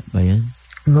 Ba yan?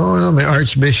 No, may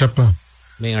archbishop pa.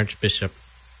 May archbishop.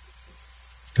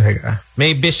 Teka.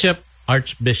 May bishop,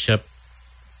 archbishop.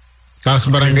 Tapos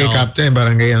barangay Cardinal. captain,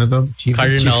 barangay ano to?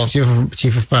 Cardinal.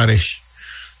 Chief of parish.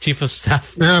 Chief of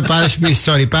staff. No, parish priest,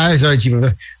 sorry, chief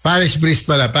of parish priest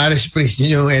pala. Parish priest, yun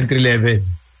yung entry level.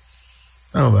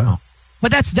 Ano ba?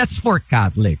 But that's for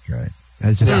Catholic, right?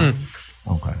 That's just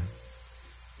okay.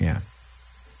 Yeah.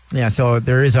 So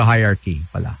there is a hierarchy,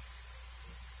 pala.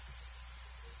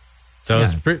 So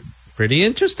Yeah. it's pretty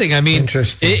interesting. I mean,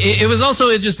 Interesting. it was also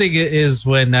interesting is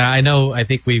when I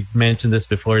think we've mentioned this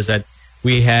before, is that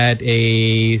we had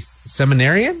a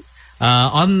seminarian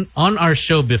on our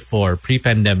show before,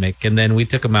 pre-pandemic, and then we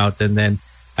took him out, and then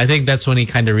I think that's when he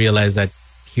kind of realized that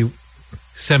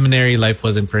seminary life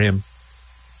wasn't for him.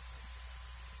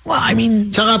 Well, I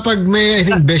mean, Tsaka pag I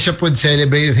think bishop would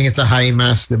celebrate, I think it's a high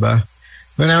mass, di ba?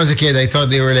 When I was a kid, I thought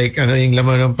they were like, yung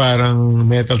laman ng parang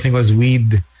metal thing was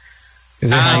weed.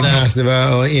 It's a high mass, di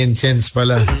ba? O incense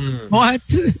pala. what?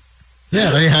 Yeah,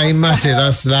 kaya high mass eh.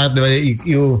 Tapos lahat, di ba?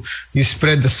 You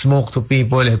spread the smoke to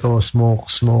people. Ito,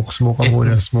 smoke ka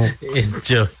muna, smoke.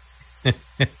 Enjoy.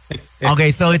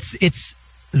 Okay, so it's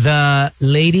the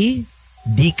lady,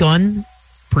 deacon,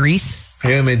 priest,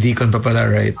 Ayun, may deacon pa pala,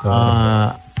 right?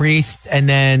 priest, and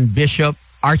then bishop,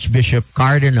 archbishop,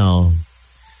 cardinal,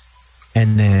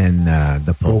 and then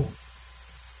the pope.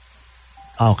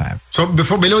 Okay. So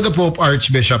below the Pope,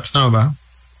 archbishops, tama ba?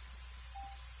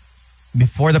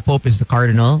 Before the pope is the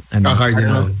cardinal, and then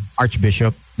Cardinal.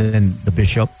 archbishop, then the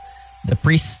bishop, the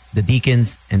priest, the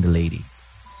deacons, and the lady.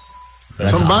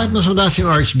 So bakit mas mataas yung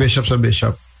archbishop sa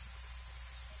bishop?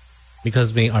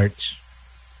 Because may arch.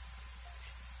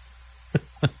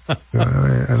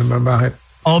 Ano ba, bakit?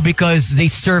 Oh, because they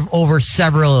serve over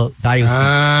several dioceses.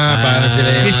 Para sila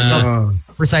yung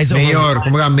Presides mayor. over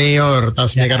Kumaga mayor.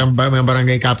 Tapos may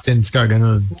barangay captains ka,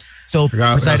 ganun. so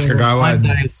presides over kagawad. 5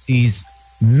 dioceses,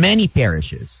 many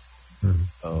parishes.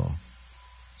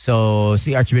 So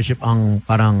si archbishop ang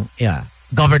parang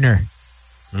governor.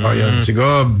 Oh, yun. Si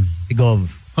Gob. Si Gov.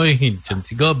 Hoy, dyan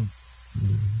si Gob.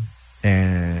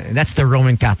 And that's the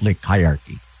Roman Catholic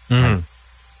hierarchy. Mm.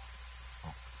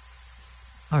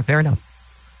 Oh, fair enough.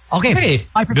 Okay, Hey,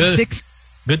 5:56.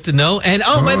 Good to know. And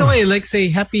by the way, like,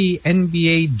 say happy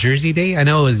NBA Jersey Day. I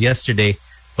know it was yesterday,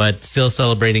 but still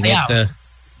celebrating it.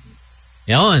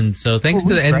 Yun. So thanks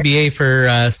to the NBA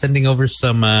for sending over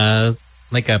some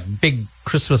like a big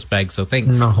Christmas bag. So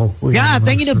thanks. Nako. Yeah,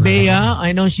 thank you to Bea.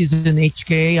 I know she's in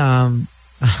HK.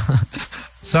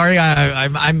 Sorry,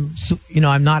 I'm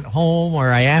not home,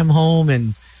 or I am home,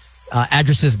 and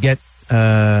addresses get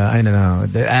I don't know.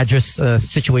 The address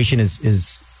situation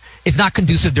is not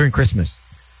conducive during Christmas.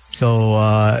 So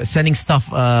sending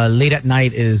stuff late at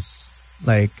night is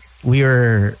like, we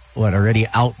are already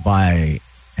out by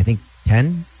I think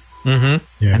 10 Mm-hmm.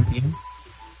 Yeah. 10 p.m.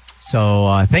 So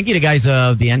thank you to guys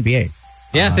of the NBA.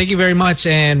 Yeah, thank you very much.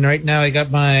 And right now I got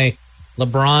my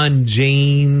LeBron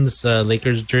James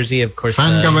Lakers jersey. Of course,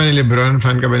 Fan ka ba ni Lebron?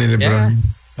 yeah.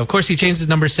 Of course, he changed his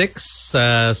number 6.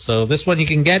 So this one you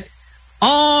can get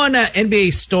on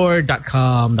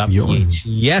NBAstore.com.ph.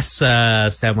 Yes,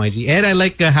 Sam YG. And I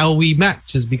like how we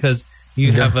match, is because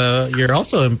you have you're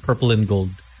also in purple and gold.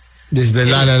 This is the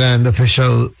La La Land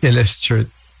official Illest shirt.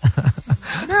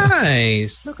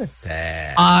 Nice. Look at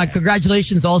that.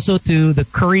 Congratulations also to the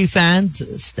Curry fans.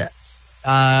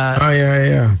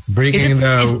 Yeah. Breaking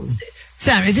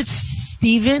Sam, is it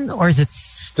Steven or is it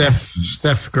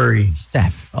Steph Curry.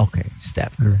 Steph? Okay,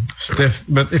 Steph. Steph,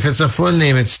 but if it's a full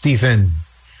name, it's Stephen.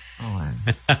 Oh,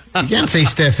 You can't say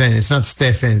Stephen. It's not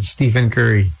Stephen. It's Stephen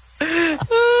Curry.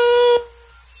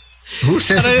 Who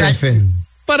says Stephen?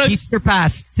 he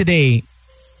surpassed today.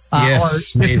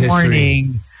 Yes, or made this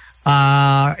morning.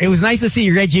 It was nice to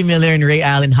see Reggie Miller and Ray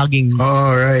Allen hugging.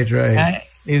 Oh, right.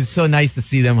 It was so nice to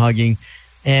see them hugging.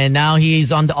 And now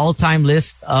he's on the all-time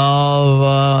list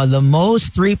of the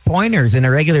most three-pointers in a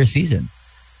regular season.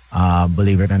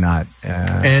 Believe it or not.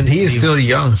 And he is still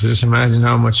young, so just imagine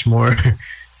how much more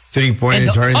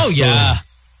three-pointers are in store. yeah.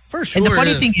 For sure. And the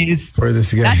funny thing is, for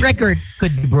this guy. that record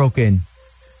could be broken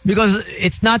because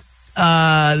it's not,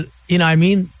 you know what I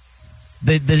mean?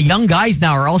 The young guys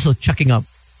now are also chucking up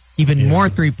even more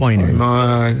three-pointers.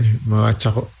 Mga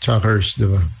chuckers, di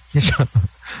ba?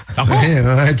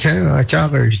 Mga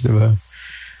chuckers, di ba?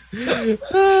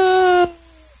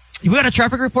 You got a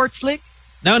traffic report, Slick?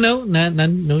 No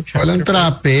traffic. Walang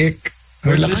traffic.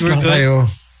 Relax lang kayo.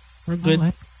 We're good.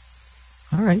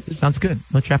 All right. Sounds good.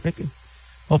 No traffic.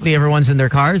 Hopefully everyone's in their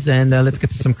cars, and let's get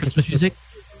to some Christmas music.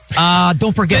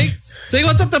 Don't forget. Say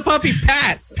what's up to Puppy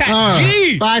Pat. Pat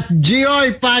G. Pat G,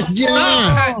 oy. Pat G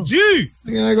na. Pat G.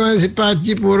 Ginagawa si Pat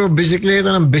G, puro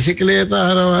bisikleta ng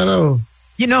bisikleta araw-araw.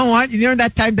 You know what? You know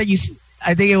that time that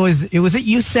I think it was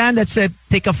you, Sam, that said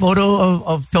take a photo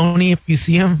of Tony if you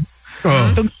see him.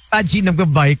 Itong Pat G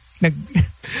nag-bike.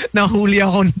 Nahuli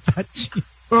ako ni Pat G.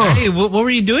 Hey, what were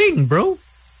you doing, bro?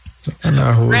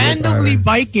 Randomly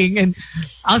biking, and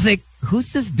I was like,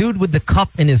 who's this dude with the cup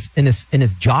in his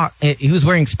jaw? He was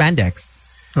wearing spandex.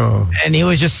 And he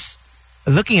was just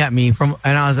looking at me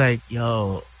and I was like,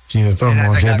 yo. Sino to?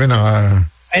 Siyempre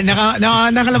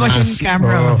nakalabas yung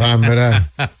camera. Camera.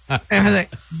 And I was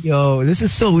like, yo, this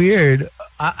is so weird.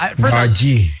 First I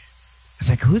was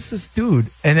like, who's this dude?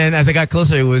 And then as I got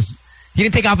closer, he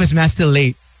didn't take off his mask till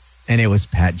late. And it was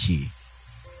Pat G.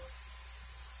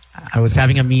 I was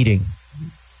having a meeting.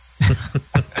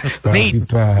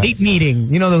 late meeting.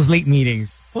 You know those late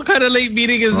meetings. What kind of late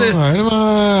meeting is this? Ano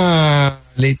ba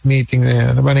late meeting na yan?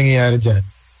 Ano ba nangyayari dyan?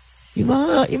 Yung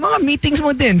mga meetings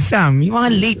mo din, Sam. Yung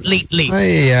mga late.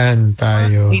 Ay, yan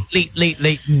tayo.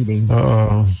 Late meetings.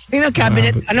 Oo. Yung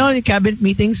cabinet, yung cabinet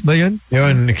meetings ba yun?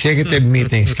 Yun, executive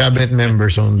meetings. Cabinet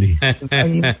members only.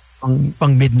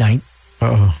 Pang midnight?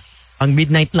 Oo. Pang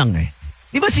midnight lang eh.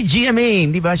 Di ba si GMA,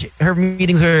 di ba? Her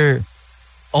meetings are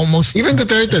almost... Even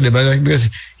Duterte, di ba? Like, because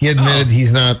he admitted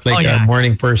he's not like a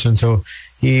morning person, so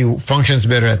he functions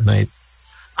better at night.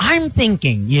 I'm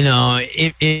thinking,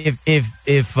 if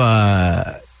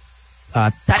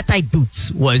Tatay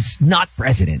Boots was not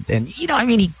president, and he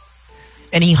hung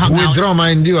out... Withdraw,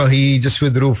 mind you, he just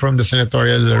withdrew from the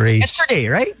senatorial race. Yesterday,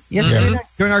 right? Yesterday,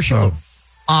 during our show.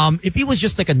 If he was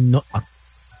just like a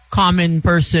common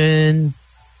person,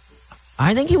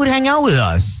 I think he would hang out with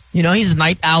us. He's a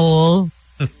night owl.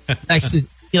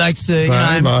 He likes to,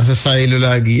 baka sa silo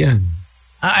lagi yan.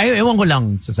 Ewan ko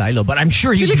lang sa silo, but I'm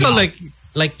sure he'd go like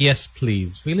yes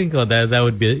please. Feeling ko that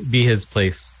would be his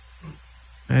place.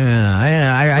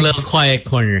 A little quiet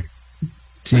corner.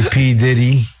 Si P.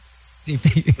 Diddy.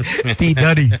 P.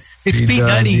 Duddy. It's P.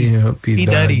 Duddy. P.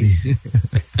 Duddy.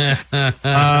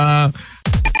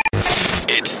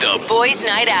 It's the Boys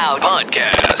Night Out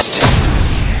podcast.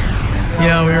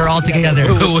 Yeah, we were all together.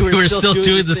 we were still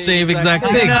doing the same exact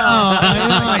thing.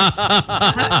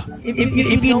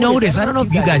 If you notice, I don't know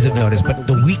if you guys have noticed, but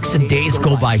the weeks and days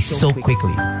go by so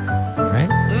quickly, right?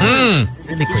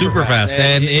 Really super fast,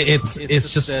 and it's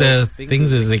just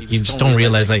things is like you just don't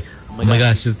realize like, oh my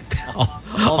gosh,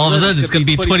 all of a sudden it's gonna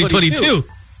be 2022.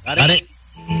 Got it?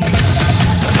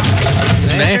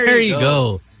 There you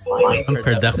go. Some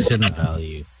production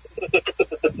value.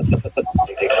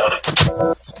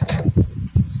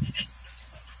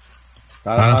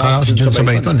 Parang si Jun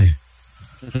Sabayton eh.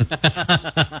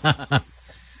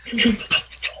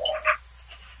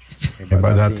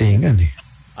 Iba datingan eh.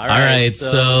 All right,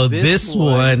 so this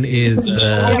one is...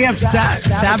 we have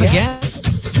Sab again?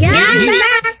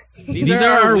 These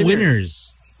are our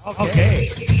winners.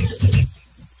 Okay.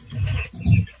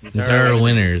 These are our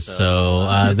winners. So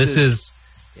this is...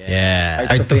 Yeah.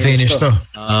 Right to finish to.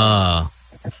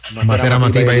 Matira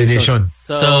Matibay edition.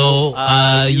 So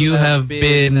you have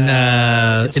been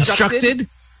instructed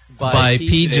by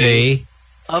PJ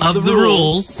of the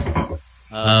rules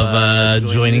of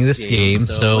joining this game.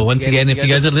 So once again, if you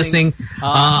guys are listening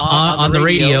on the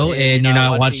radio and you're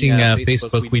not watching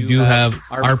Facebook, we do have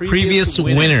our previous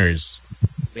winners,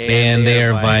 and they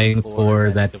are vying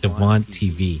for that Devon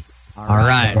TV. All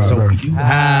right. So we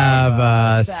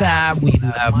have Sab, we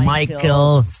have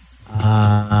Michael,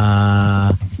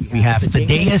 we have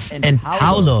Thaddeus and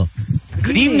Paulo.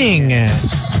 Good evening, guys.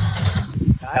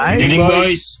 Evening,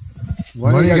 boys.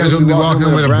 One of you guys will be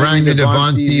walking with a brand new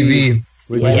Devon TV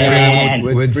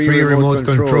with free remote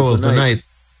control tonight.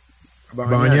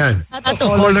 Abangan yan. Ito,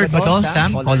 colored ba to,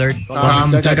 Sam? Colored.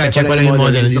 Check ko lang yung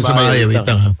model. Hindi sa bahay. Wait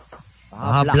lang.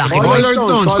 Black and white. Colored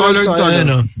tones. Colored to. Ayan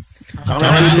o.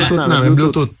 May Bluetooth na. May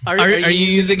Bluetooth. Are you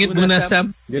using it muna,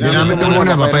 Sam? Ginamit ko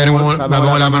muna.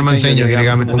 Babang wala man sa inyo.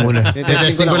 Ginagamit ko muna.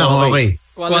 Testing ko lang kung okay.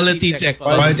 Quality check.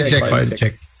 Quality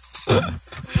check.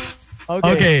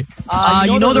 Okay.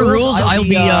 You know the rules. I'll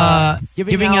be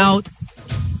giving out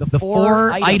the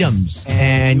 4 items,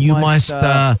 and you must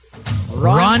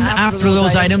run after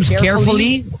those items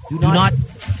carefully. Do not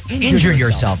injure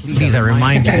yourself. Please, I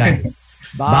remind you guys.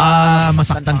 Ba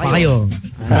masaktan pa kayo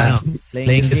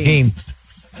playing this game.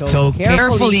 So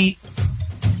carefully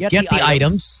get the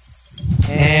items.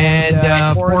 And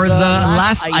for the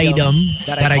last item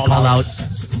that I call out,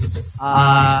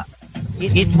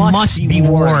 it must be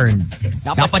worn.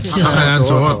 Dapat Saan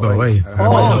suot, okay.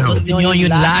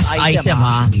 yung last item,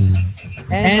 ha.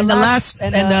 And the last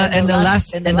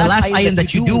item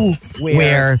that you do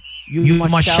wear, you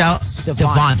must shout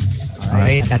Devon.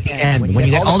 Right at the end, when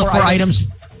you get all the 4 items,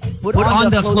 put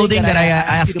on the clothing that I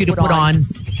ask you to put on,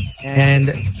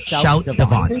 and shout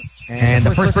Devon. And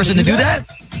the first person to do that,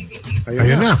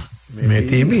 ayun na. May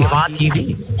TV. Devon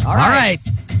TV. All right.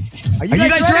 Are you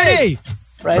guys ready?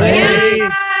 Ready?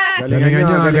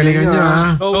 Galingan nyo,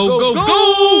 ha? Go!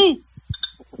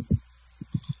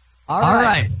 All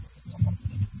right.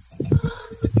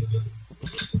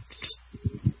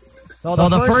 So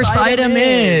the first item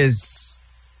is,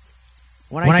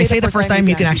 when I say the first time,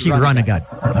 you can actually run a gun.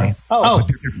 Okay. All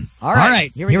right.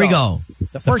 Here we go.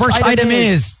 The first item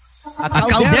is a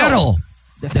caldero.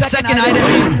 The second item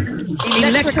is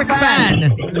electric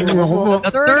fan. The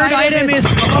third item is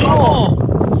polo.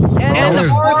 And the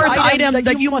fourth item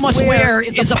that you must wear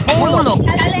is a polo.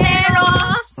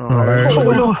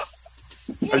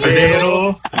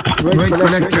 Caldero. Wait,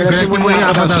 collect mo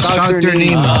muna about shout your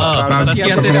name. Let's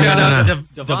get this shout out to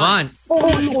Devon.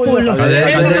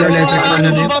 Caldero electric fan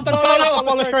na din. Caldero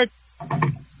polo shirt.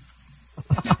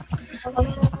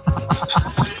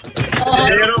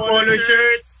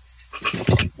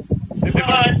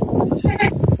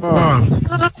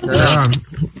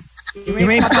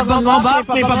 May pabango ba?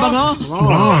 May pabango?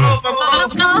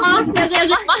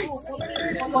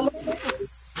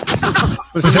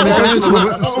 What's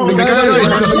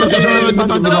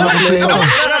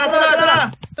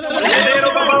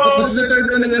the third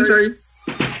one again, sorry?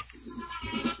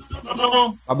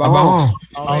 Abango.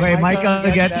 Okay,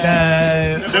 Michael, get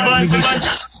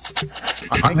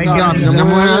Tignan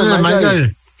mo na,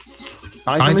 Michael.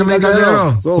 Pakita mo yung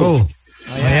caldero. Go.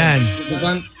 Ayan.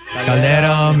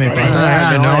 Caldero, may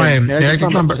Ayan, okay.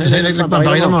 Electric fan,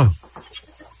 pakita mo.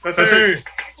 Sir.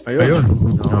 Ayun.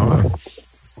 Okay.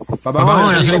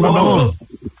 Pabango, nasa yung pabango.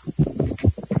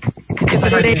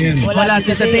 Wala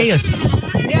si Tateos.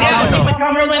 My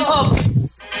camera went off.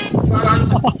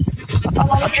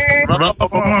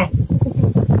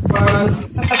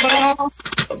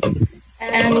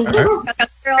 And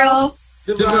girl.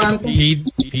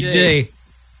 PJ.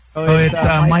 So it's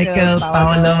Michael,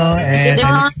 Paolo, and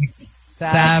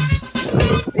Sab.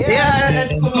 Yeah.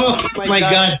 Oh my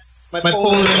God. My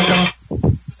phone went off.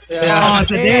 Oh,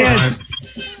 Tateos.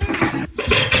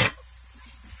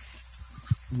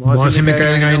 Mukhang si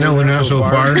Mikael ngayon na una so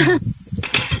far.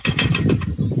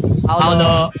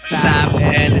 Paolo, Sab,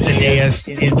 and Tateos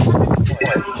in.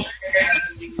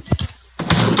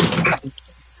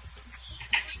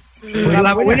 We have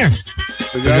a winner.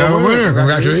 You have a winner.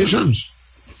 Congratulations.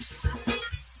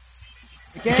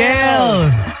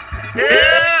 Mikael.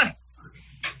 Yeah.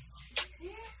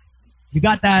 You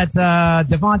got that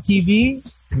Devon TV.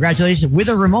 Congratulations with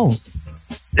a remote.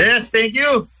 Yes, thank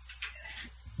you.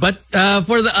 But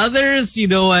for the others, you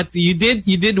know what? You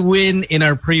did win in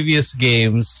our previous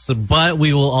games, but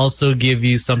we will also give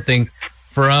you something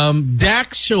from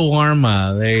Dak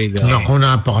Shawarma. There you go. Naku,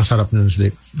 napakasarap nun,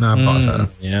 Slick.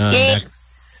 Napakasarap. Yeah,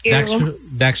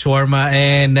 Dak Shawarma.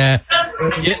 And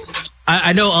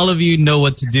I know all of you know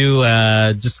what to do.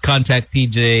 Just contact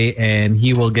PJ and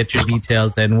he will get your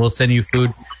details and we'll send you food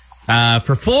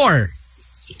for 4.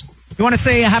 You want to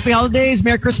say happy holidays,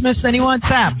 Merry Christmas, anyone?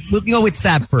 Sab, we can go with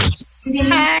Sab first.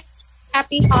 Hi.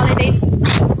 Happy holidays.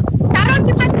 Shout out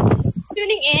to my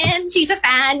tuning in. She's a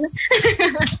fan.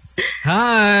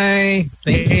 Hi.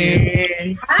 Thank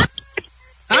you.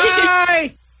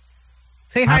 Hi.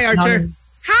 Say hi, Archer.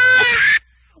 Hi.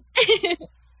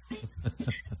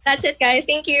 That's it, guys.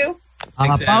 Thank you.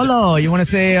 Thanks, Paolo, you want to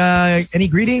say any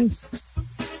greetings?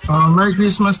 Merry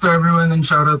Christmas to everyone and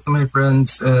shout out to my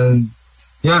friends. And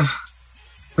yeah,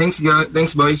 thanks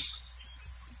boys.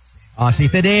 Si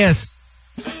Tedeus.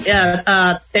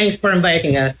 Yeah, thanks for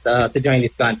inviting us to join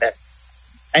this contest.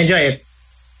 I enjoy it.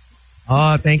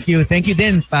 Oh, thank you. Thank you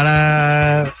din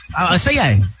para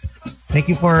saya eh. Thank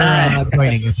you for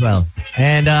joining as well.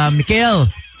 And Mikael,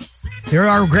 you're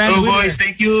our grand Hello winner. boys,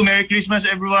 thank you. Merry Christmas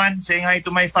everyone. Saying hi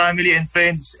to my family and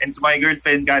friends and to my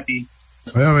girlfriend, Kati.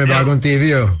 Ayun, may bagong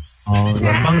TV oh. Oh,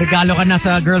 pang regalo ka na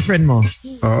sa girlfriend mo.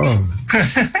 Oo.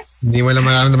 Hindi mo lang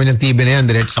mararamdaman yung TV na yan.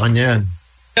 Diretso sa kanya yan.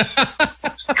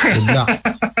 Good luck.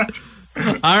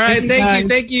 All right,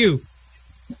 thank you.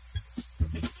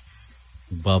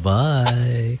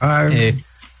 Bye-bye. Hey,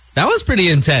 that was pretty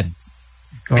intense.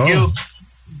 Thank you.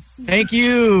 Thank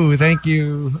you. Thank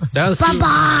you. That was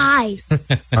Bye-bye.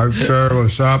 Archer,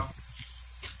 what's up?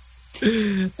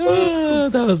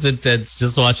 that was intense.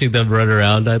 Just watching them run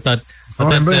around. I thought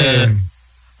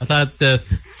the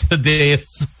day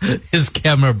his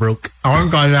camera broke. Ako ang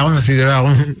kala ko nasira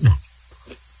ako.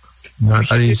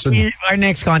 Natalisan. Our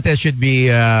next contest should be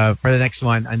for the next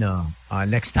one,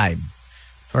 next time.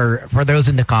 For those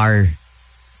in the car,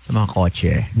 sa mga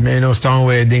kotse. May inostang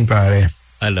wedding, pare.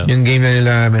 Hello. Yung game na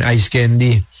nila, ice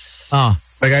candy. Oh.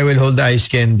 The guy will hold the ice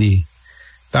candy.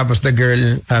 Tapos the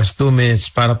girl has 2 minutes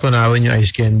para tunawin yung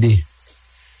ice candy.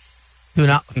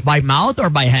 By mouth or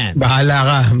by hand? Bahala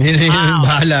ka.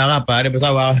 Bahala ka, pare.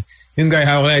 Basta yung guy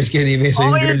hawak na ice candy. So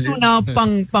yung girl, tunaw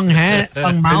pang hand,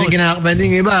 pang mouth. Pwede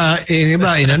yung iba,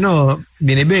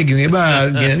 binibig. Yung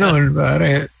iba, ginanon,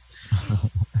 pare.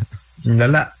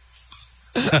 Lala.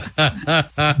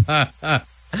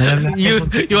 you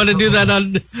want to do that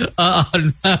on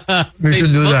we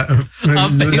should do that.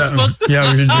 On Facebook? Yeah,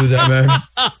 we should do that, man.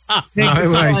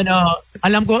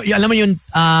 Alam mo yung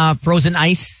frozen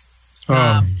ice?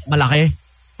 Malaki?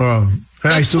 Oh.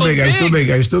 Ice too big.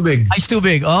 Ice too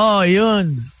big. Oh,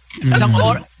 yun.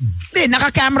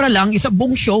 Naka-camera lang, isa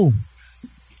buong show.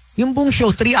 Yung buong show,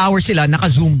 3 hours sila,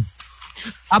 naka-zoom.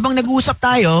 Habang nag-uusap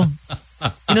tayo,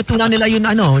 tinutunan nila yung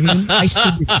ice too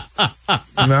big. 3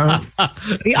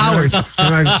 hours.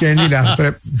 Candy lang,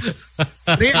 trip.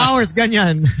 3 hours,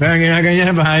 ganyan. Kaya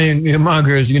ginaganyan ba yung mga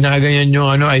girls, ginaganyan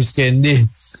yung ice candy.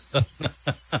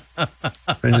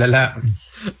 Ang lala.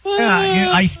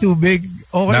 Yung ice too big.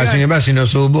 Okay. Tapos yung iba,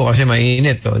 sinusubo kasi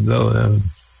mainit.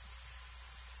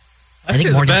 I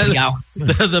think more than 3 hours.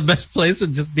 The best place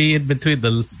would just be in between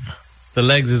the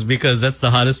legs is because that's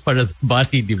the hottest part of the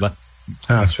body, di ba?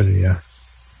 Actually, yeah.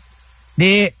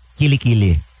 Di,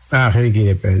 kili-kili.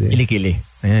 Kili-kili pwede. Kili-kili.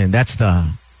 Ayan, that's the...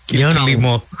 Kili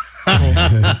mo.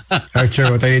 Archer,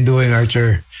 what are you doing,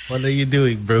 Archer? What are you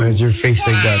doing, bro? Why is your face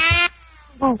like that?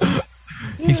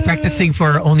 He's practicing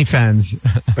for OnlyFans.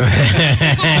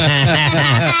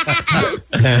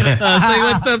 Say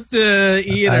what's up to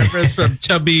Ian, our friends from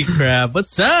Chubby Crab.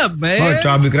 What's up, man? Oh,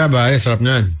 Chubby Crab, sarap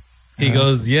na. He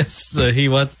goes, yes, he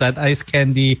wants that ice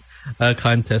candy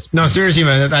contest. No, seriously,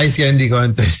 man, that ice candy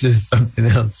contest is something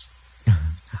else.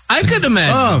 I could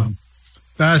imagine.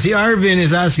 Si Arvin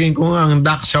is asking kung ang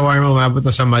duck shawarma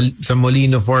mapunta sa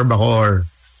Molino for Bacoor.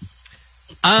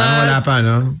 Wala pa,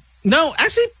 no? No,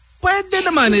 actually, pwede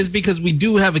naman is because we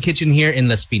do have a kitchen here in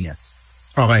Las Piñas.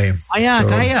 Okay. Kaya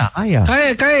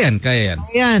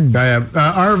yan.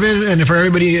 Arvin, and for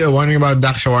everybody wondering about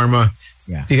duck shawarma,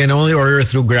 you can only order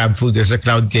through Grab Food. There's a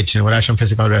cloud kitchen. Wala siyang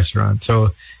physical restaurant.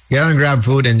 So, get on Grab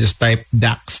Food and just type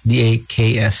DAKS,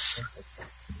 D-A-K-S.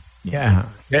 Yeah.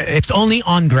 It's only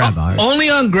on Grab. Only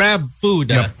on Grab Food.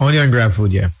 Yep, only on Grab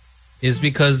Food, yeah. Is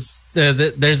because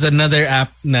there's another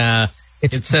app na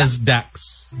it says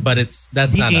DAX, but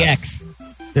that's not us.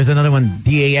 There's another one,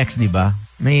 DAX, di ba?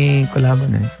 May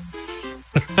kolaban eh.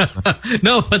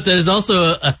 No, but there's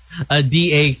also a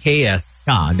DAKS.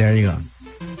 There you go.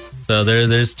 So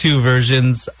there's 2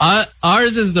 versions.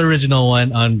 Ours is the original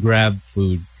one on Grab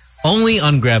Food. Only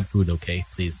on Grab Food, okay,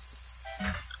 please.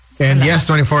 And yes,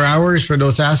 24 hours for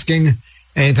those asking.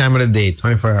 Any time of the day,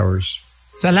 24 hours.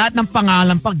 Sa lahat ng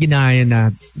pangalan pag ginaya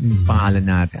na pangalan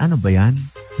natin, ano ba yan?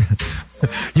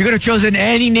 You could have chosen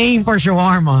any name for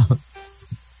shawarma.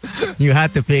 You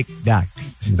had to pick DAX.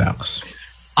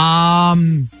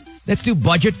 Let's do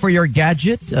budget for your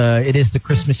gadget. It is the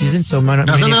Christmas season, so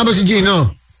Nasaan na ba si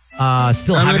Gino?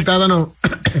 Still haven't. Nagtatanong.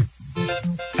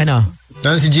 Ano?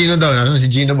 Nasaan si Gino daw? Nasaan si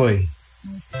Gino boy?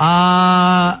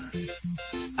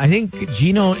 I think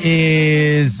Gino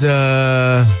is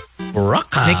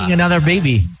making another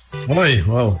baby. Oy,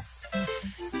 wow.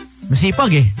 Masipag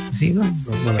eh.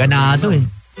 Ganado eh.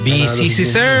 BCC,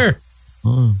 sir.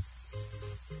 Oh.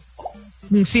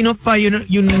 Yung sino pa yung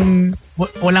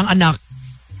walang anak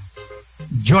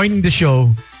join the show,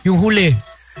 yung huli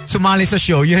sumali sa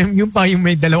show, yung pa yung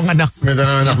may dalawang anak. May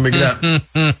dalawang anak bigla.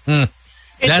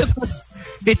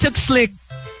 It took Slick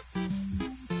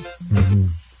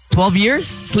 12 years,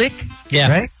 Slick? Yeah.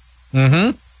 Right?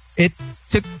 Mm-hmm. It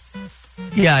took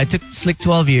Slick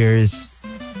 12 years.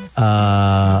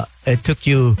 It took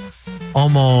you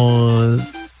almost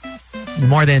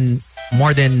more than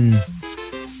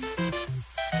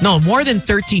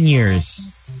 13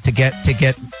 years to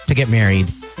get married.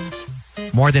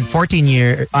 More than 14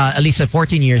 years, at least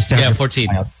 14 years to have your 14.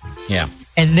 child. Yeah.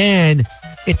 And then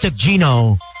it took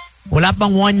Gino, wala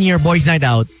pang 1 year boys night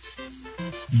out.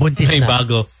 Buntis May na.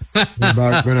 bago.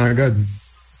 Bago na agad.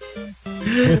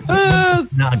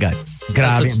 Na agad.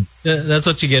 Grabe. That's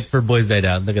what you get for boys night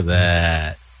out. Look at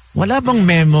that. Wala bang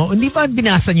memo? Hindi ba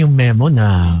binasa yung memo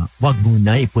na wag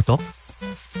muna iputok?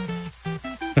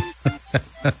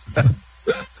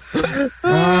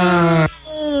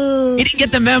 He didn't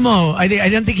get the memo. I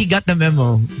don't think he got the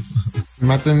memo.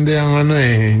 Matindi ang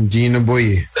Gino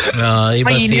Boy.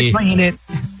 Mainit.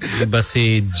 Iba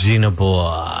si Gino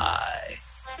Boy.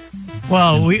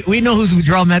 Well, we know whose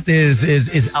withdrawal method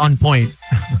is on point.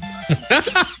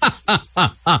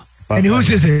 And whose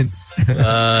isn't.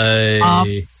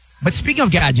 But speaking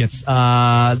of gadgets,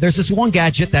 there's this one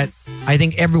gadget that I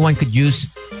think everyone could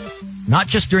use, not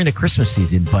just during the Christmas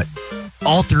season, but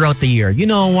all throughout the year. You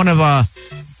know, one of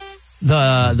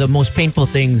the most painful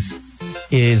things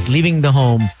is leaving the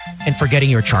home and forgetting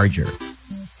your charger.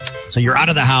 So you're out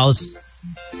of the house,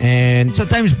 and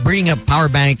sometimes bringing a power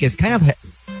bank is kind of,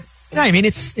 I mean,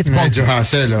 it's Medyo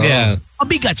hassle. Oh. Yeah.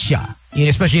 mabigat siya. You know,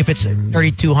 especially if it's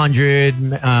 3,200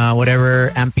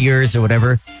 whatever amperes or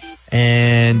whatever.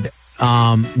 And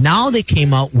now they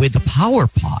came out with the Power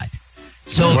Pod.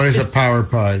 So what is a Power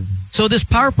Pod? So this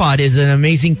Power Pod is an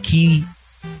amazing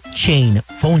keychain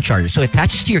phone charger. So it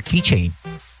attaches to your keychain.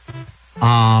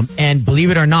 And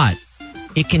believe it or not,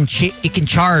 it can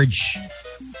charge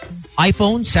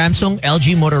iPhone, Samsung,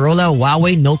 LG, Motorola,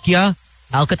 Huawei, Nokia,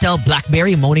 Alcatel,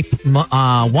 BlackBerry,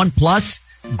 OnePlus,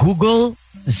 Google,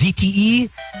 ZTE,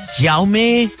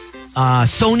 Xiaomi,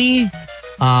 Sony,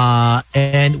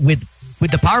 and with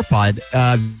the Power Pod,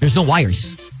 there's no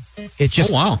wires. It's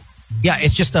just yeah,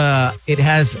 it's just it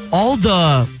has all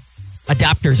the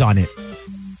adapters on it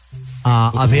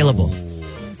available.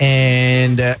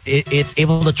 And it's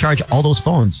able to charge all those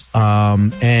phones.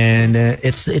 And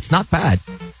it's not bad.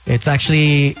 It's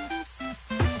actually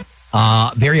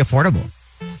very affordable.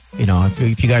 You know,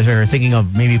 if you guys are thinking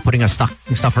of maybe putting a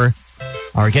stocking stuffer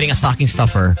or getting a stocking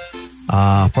stuffer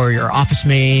for your office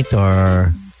mate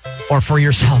or for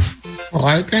yourself.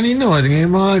 Kahit kanino,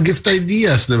 yung mga gift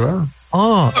ideas, di ba?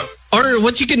 Oh. Or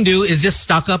what you can do is just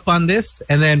stock up on this,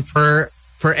 and then for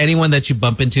anyone that you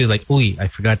bump into, like, uy, I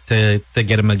forgot to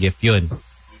get him a gift, yun.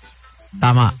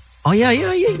 Tama. Oh, yeah.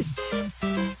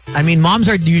 I mean, moms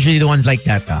are usually the ones like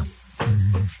that.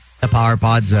 The Power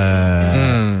Pods.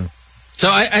 So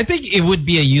I think it would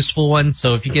be a useful one.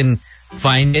 So if you can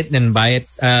find it and buy it.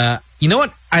 You know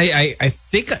what? I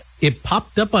think it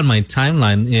popped up on my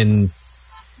timeline in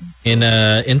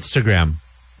Instagram.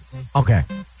 Okay.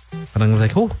 And I was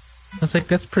like,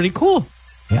 that's pretty cool.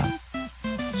 Yeah.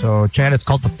 So, Chad, it's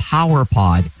called the Power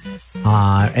Pod.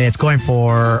 And it's going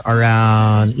for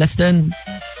around less than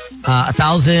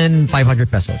 1,500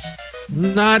 pesos.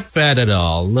 Not bad at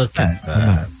all. Look at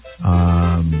that.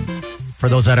 For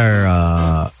those that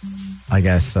are, I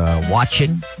guess,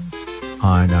 watching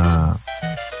on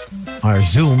our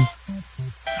Zoom,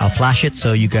 I'll flash it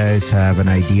so you guys have an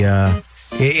idea.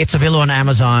 It's available on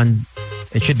Amazon.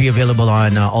 It should be available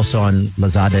on also on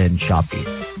Lazada and Shopee.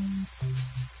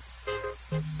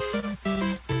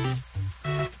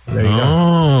 There you go.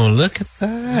 Oh, look at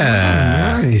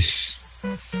that. Nice.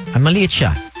 Ang maliit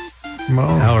siya.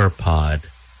 Power Pod.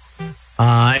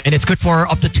 And it's good for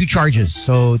up to 2 charges.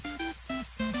 So,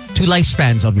 2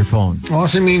 lifespans of your phone.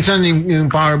 Kasi minsan yung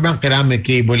power bank, kailangan may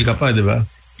cable ka pa, di ba?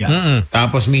 Yeah.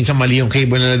 Tapos minsan mali yung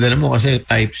cable na nadala mo kasi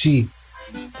Type-C.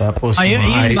 Tapos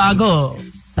yung bago,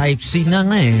 Type-C na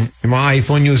nga eh. Yung mga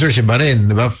iPhone users, iba rin,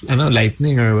 di ba?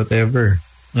 Lightning or whatever.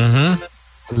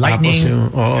 Lightning.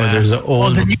 Tapos there's the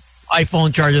old... All the new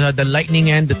iPhone chargers have the Lightning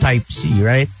and the Type-C,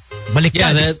 right?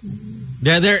 Baliktad.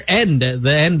 Yeah, the end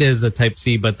is a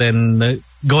Type-C, but then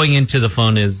going into the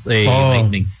phone is a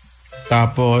Lightning.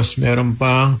 Tapos, meron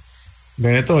pa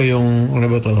ganito, yung, ano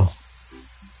ba to?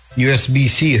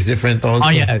 USB-C is different also. Oh,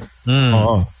 yeah.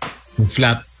 Oo. Yung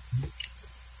flat.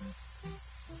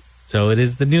 So it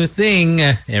is the new thing.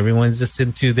 Everyone's just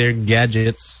into their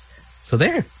gadgets. So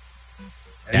there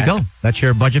you go. That's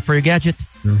your budget for your gadget.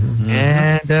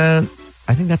 And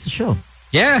I think that's the show.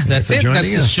 Yeah, that's it.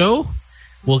 That's the show.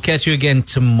 We'll catch you again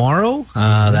tomorrow.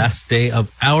 Last day of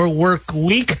our work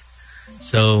week.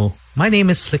 So my name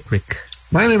is Slick Rick.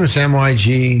 My name is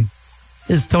MYG.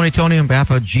 This is Tony on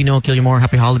behalf of Gino Killiamore.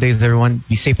 Happy holidays, everyone.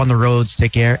 Be safe on the roads.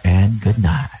 Take care and good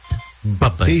night.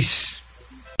 Bye-bye. Peace.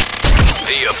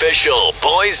 The official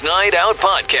Boys Night Out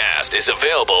podcast is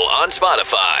available on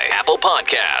Spotify, Apple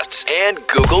Podcasts, and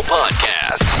Google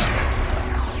Podcasts.